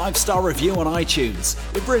us a 5-star review on iTunes.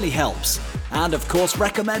 It really helps. And of course,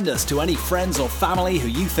 recommend us to any friends or family who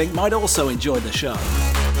you think might also enjoy the show.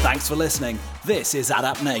 Thanks for listening. This is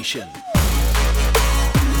Adapt Nation.